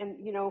 Kelsey. And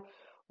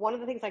one of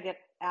the things I get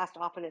asked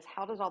often is,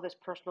 how does all this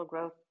personal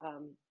growth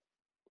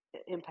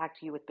impact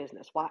you with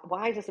business?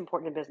 Why is this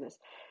important in business?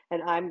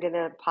 And I'm going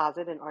to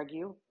posit and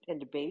argue and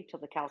debate till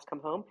the cows come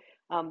home,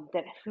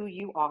 that who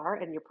you are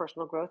and your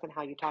personal growth and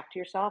how you talk to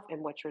yourself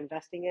and what you're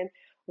investing in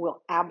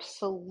will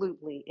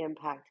absolutely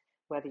impact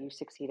whether you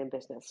succeed in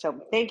business.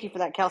 So thank you for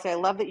that, Kelsey. I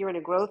love that you're in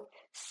a growth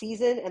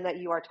season and that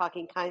you are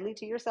talking kindly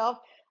to yourself,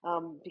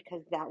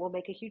 because that will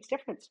make a huge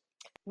difference.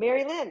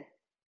 Mary Lynn.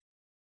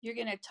 You're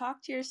going to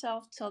talk to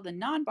yourself till the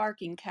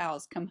non-barking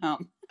cows come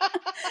home.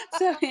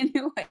 So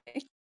anyway,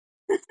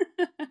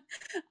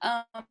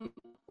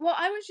 well,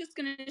 I was just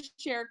going to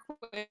share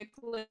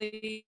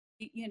quickly,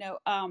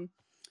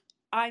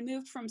 I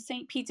moved from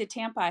St. Pete to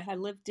Tampa. I had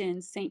lived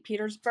in St.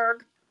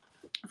 Petersburg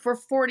for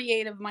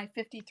 48 of my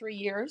 53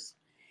 years.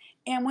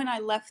 And when I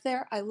left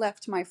there, I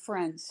left my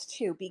friends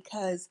too,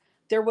 because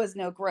there was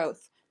no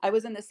growth. I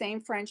was in the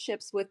same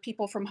friendships with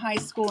people from high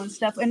school and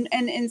stuff. And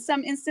in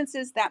some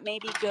instances that may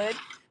be good,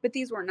 but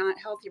these were not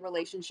healthy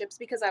relationships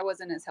because I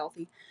wasn't as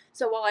healthy.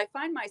 So while I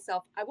find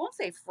myself, I won't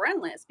say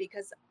friendless,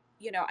 because,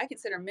 I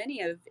consider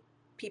many of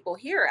people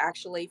here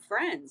actually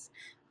friends.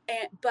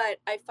 But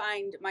I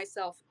find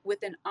myself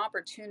with an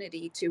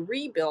opportunity to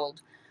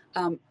rebuild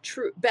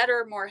true,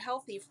 better, more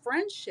healthy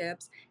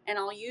friendships. And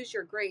I'll use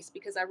your grace,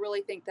 because I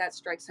really think that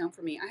strikes home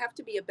for me. I have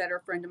to be a better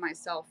friend to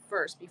myself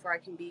first before I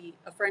can be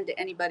a friend to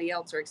anybody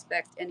else or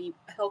expect any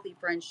healthy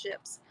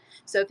friendships.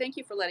 So thank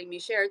you for letting me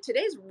share.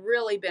 Today's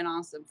really been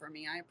awesome for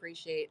me. I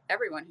appreciate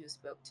everyone who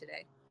spoke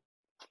today.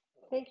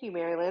 Thank you,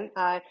 Marilyn.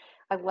 I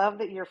love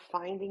that you're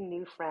finding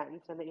new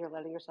friends and that you're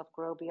letting yourself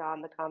grow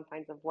beyond the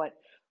confines of what,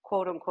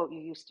 quote unquote, you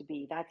used to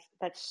be. That's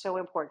so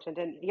important.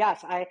 And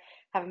yes, I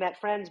have met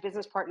friends,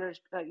 business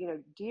partners,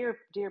 dear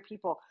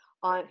people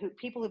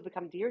people who've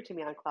become dear to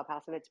me on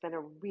Clubhouse, and it's been a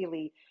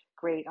really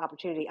great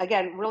opportunity.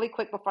 Again, really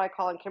quick before I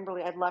call on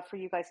Kimberly, I'd love for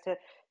you guys to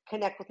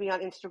connect with me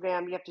on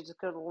Instagram. You have to just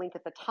go to the link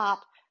at the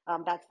top.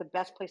 That's the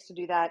best place to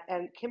do that.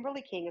 And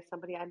Kimberly King is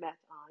somebody I met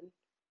on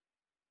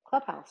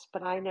Clubhouse,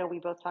 but I know we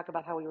both talk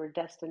about how we were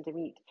destined to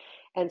meet.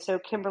 And so,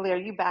 Kimberly, are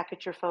you back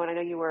at your phone? I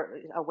know you were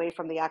away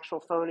from the actual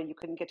phone and you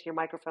couldn't get to your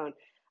microphone.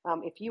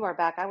 If you are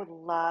back, I would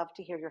love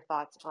to hear your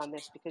thoughts on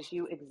this, because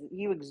you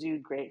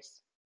exude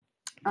grace.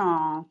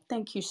 Oh,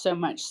 thank you so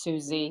much,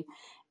 Susie.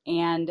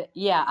 And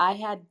yeah, I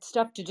had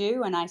stuff to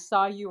do and I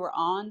saw you were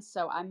on,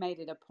 so I made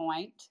it a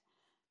point,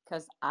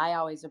 because I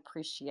always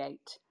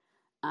appreciate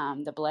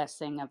the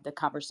blessing of the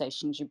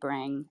conversations you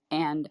bring.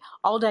 And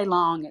all day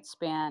long, it's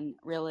been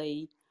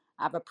really,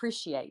 I've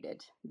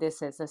appreciated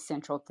this as a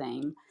central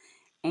theme.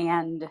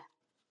 And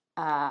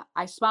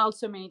I smiled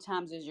so many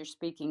times as you're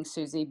speaking,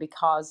 Susie,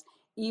 because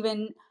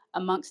even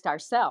amongst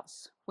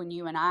ourselves, when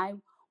you and I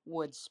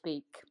would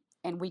speak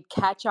and we'd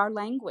catch our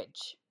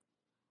language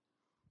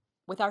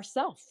with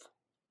ourselves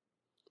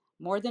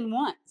more than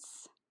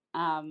once,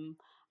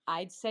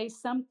 I'd say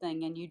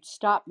something and you'd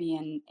stop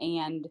me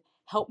and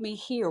help me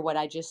hear what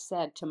I just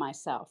said to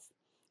myself,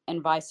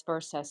 and vice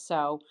versa.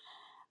 So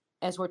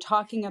as we're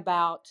talking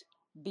about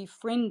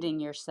befriending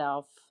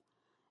yourself,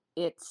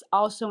 it's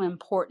also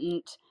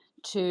important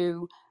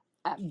to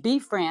be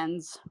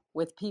friends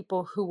with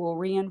people who will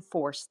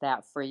reinforce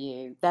that for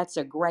you. That's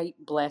a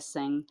great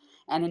blessing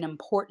and an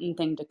important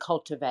thing to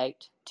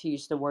cultivate, to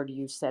use the word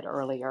you said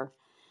earlier.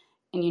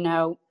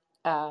 And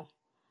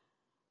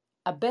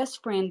a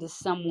best friend is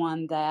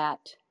someone that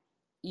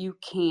you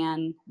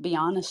can be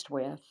honest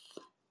with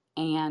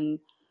and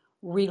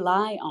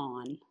rely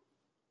on,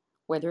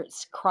 whether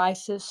it's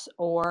crisis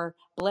or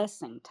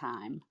blessing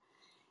time,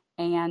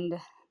 and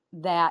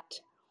that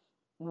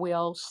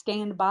will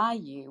stand by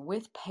you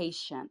with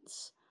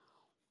patience,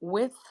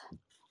 with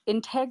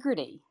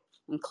integrity,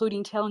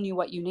 including telling you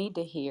what you need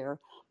to hear,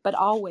 but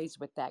always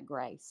with that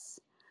grace.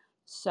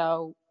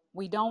 So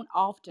we don't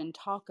often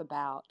talk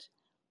about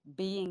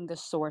being the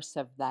source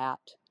of that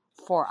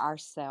for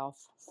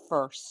ourselves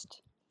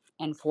first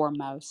and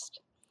foremost.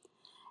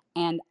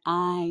 And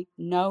I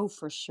know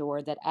for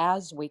sure that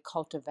as we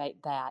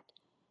cultivate that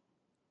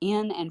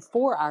in and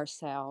for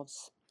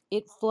ourselves,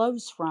 it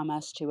flows from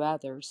us to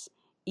others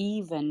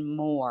even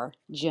more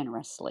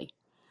generously.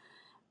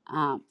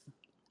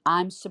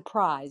 I'm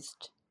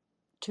surprised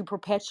to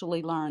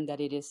perpetually learn that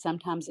it is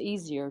sometimes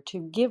easier to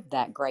give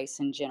that grace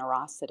and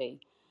generosity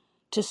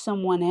to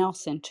someone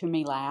else and to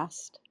me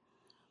last,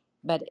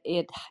 but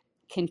it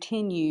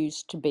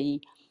continues to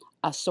be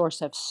a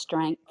source of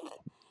strength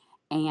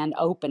and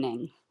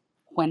opening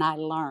when I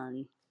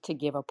learn to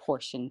give a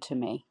portion to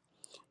me.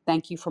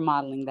 Thank you for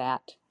modeling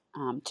that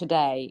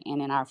today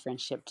and in our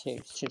friendship too,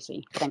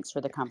 Susie. Thanks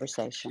for the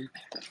conversation.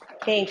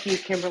 Thank you,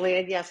 Kimberly.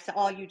 And yes, to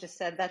all you just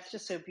said, that's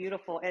just so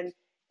beautiful. And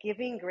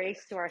giving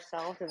grace to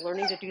ourselves and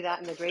learning to do that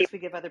in the grace we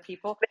give other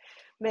people,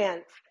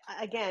 man,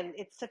 again,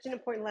 it's such an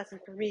important lesson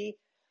for me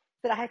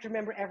that I have to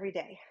remember every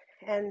day.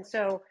 And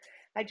so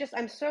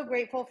I'm so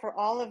grateful for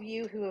all of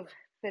you who have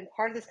been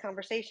part of this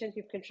conversation,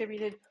 who've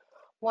contributed.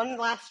 One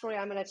last story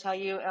I'm going to tell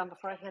you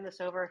before I hand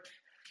this over.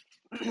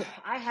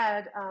 I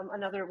had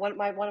one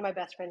of my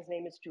best friends'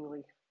 name is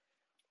Julie.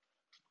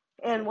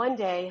 And one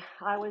day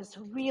I was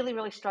really,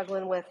 really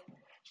struggling with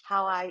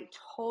how I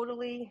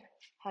totally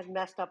had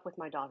messed up with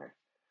my daughter.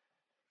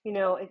 You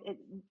know,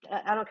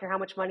 I don't care how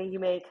much money you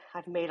make.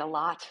 I've made a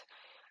lot.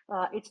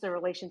 It's the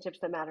relationships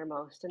that matter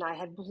most. And I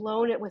had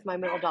blown it with my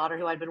middle daughter,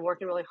 who I'd been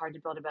working really hard to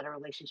build a better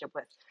relationship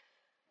with.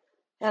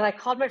 And I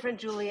called my friend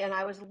Julie, and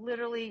I was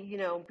literally,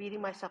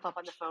 beating myself up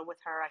on the phone with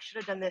her. I should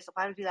have done this. If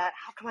I would do that,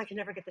 how come I can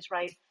never get this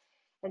right?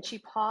 And she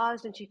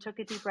paused and she took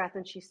a deep breath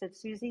and she said,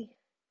 Susie,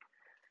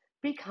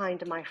 be kind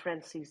to my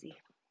friend Susie.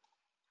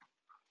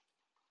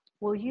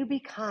 Will you be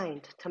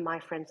kind to my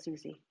friend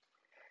Susie?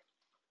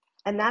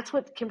 And that's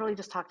what Kimberly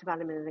just talked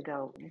about a minute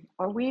ago.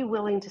 Are we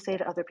willing to say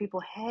to other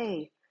people,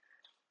 hey,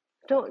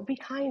 don't be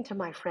kind to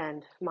my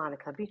friend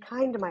Monica, be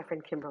kind to my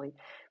friend Kimberly,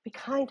 be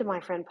kind to my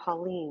friend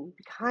Pauline,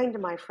 be kind to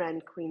my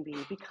friend Queen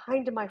Bee, be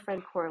kind to my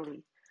friend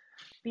Coralie.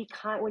 Be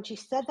kind. When she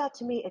said that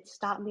to me, it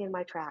stopped me in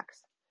my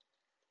tracks.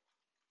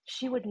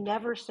 She would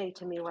never say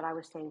to me what I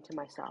was saying to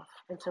myself.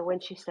 And so when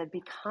she said,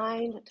 be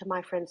kind to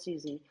my friend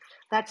Susie,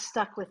 that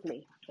stuck with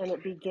me. And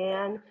it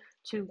began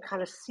to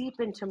kind of seep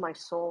into my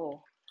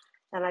soul.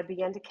 And I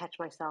began to catch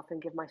myself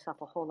and give myself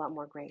a whole lot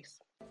more grace.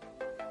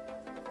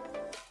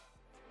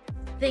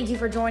 Thank you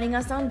for joining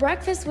us on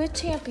Breakfast with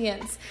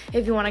Champions.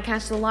 If you want to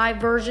catch the live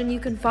version,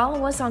 you can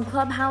follow us on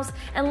Clubhouse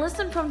and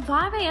listen from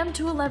 5 a.m.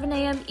 to 11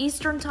 a.m.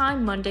 Eastern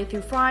Time, Monday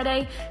through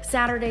Friday,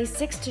 Saturdays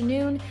 6 to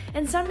noon,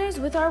 and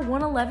Sundays with our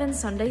 111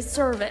 Sunday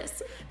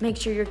service. Make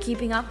sure you're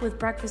keeping up with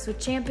Breakfast with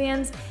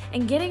Champions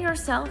and getting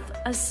yourself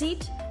a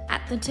seat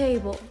at the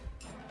table.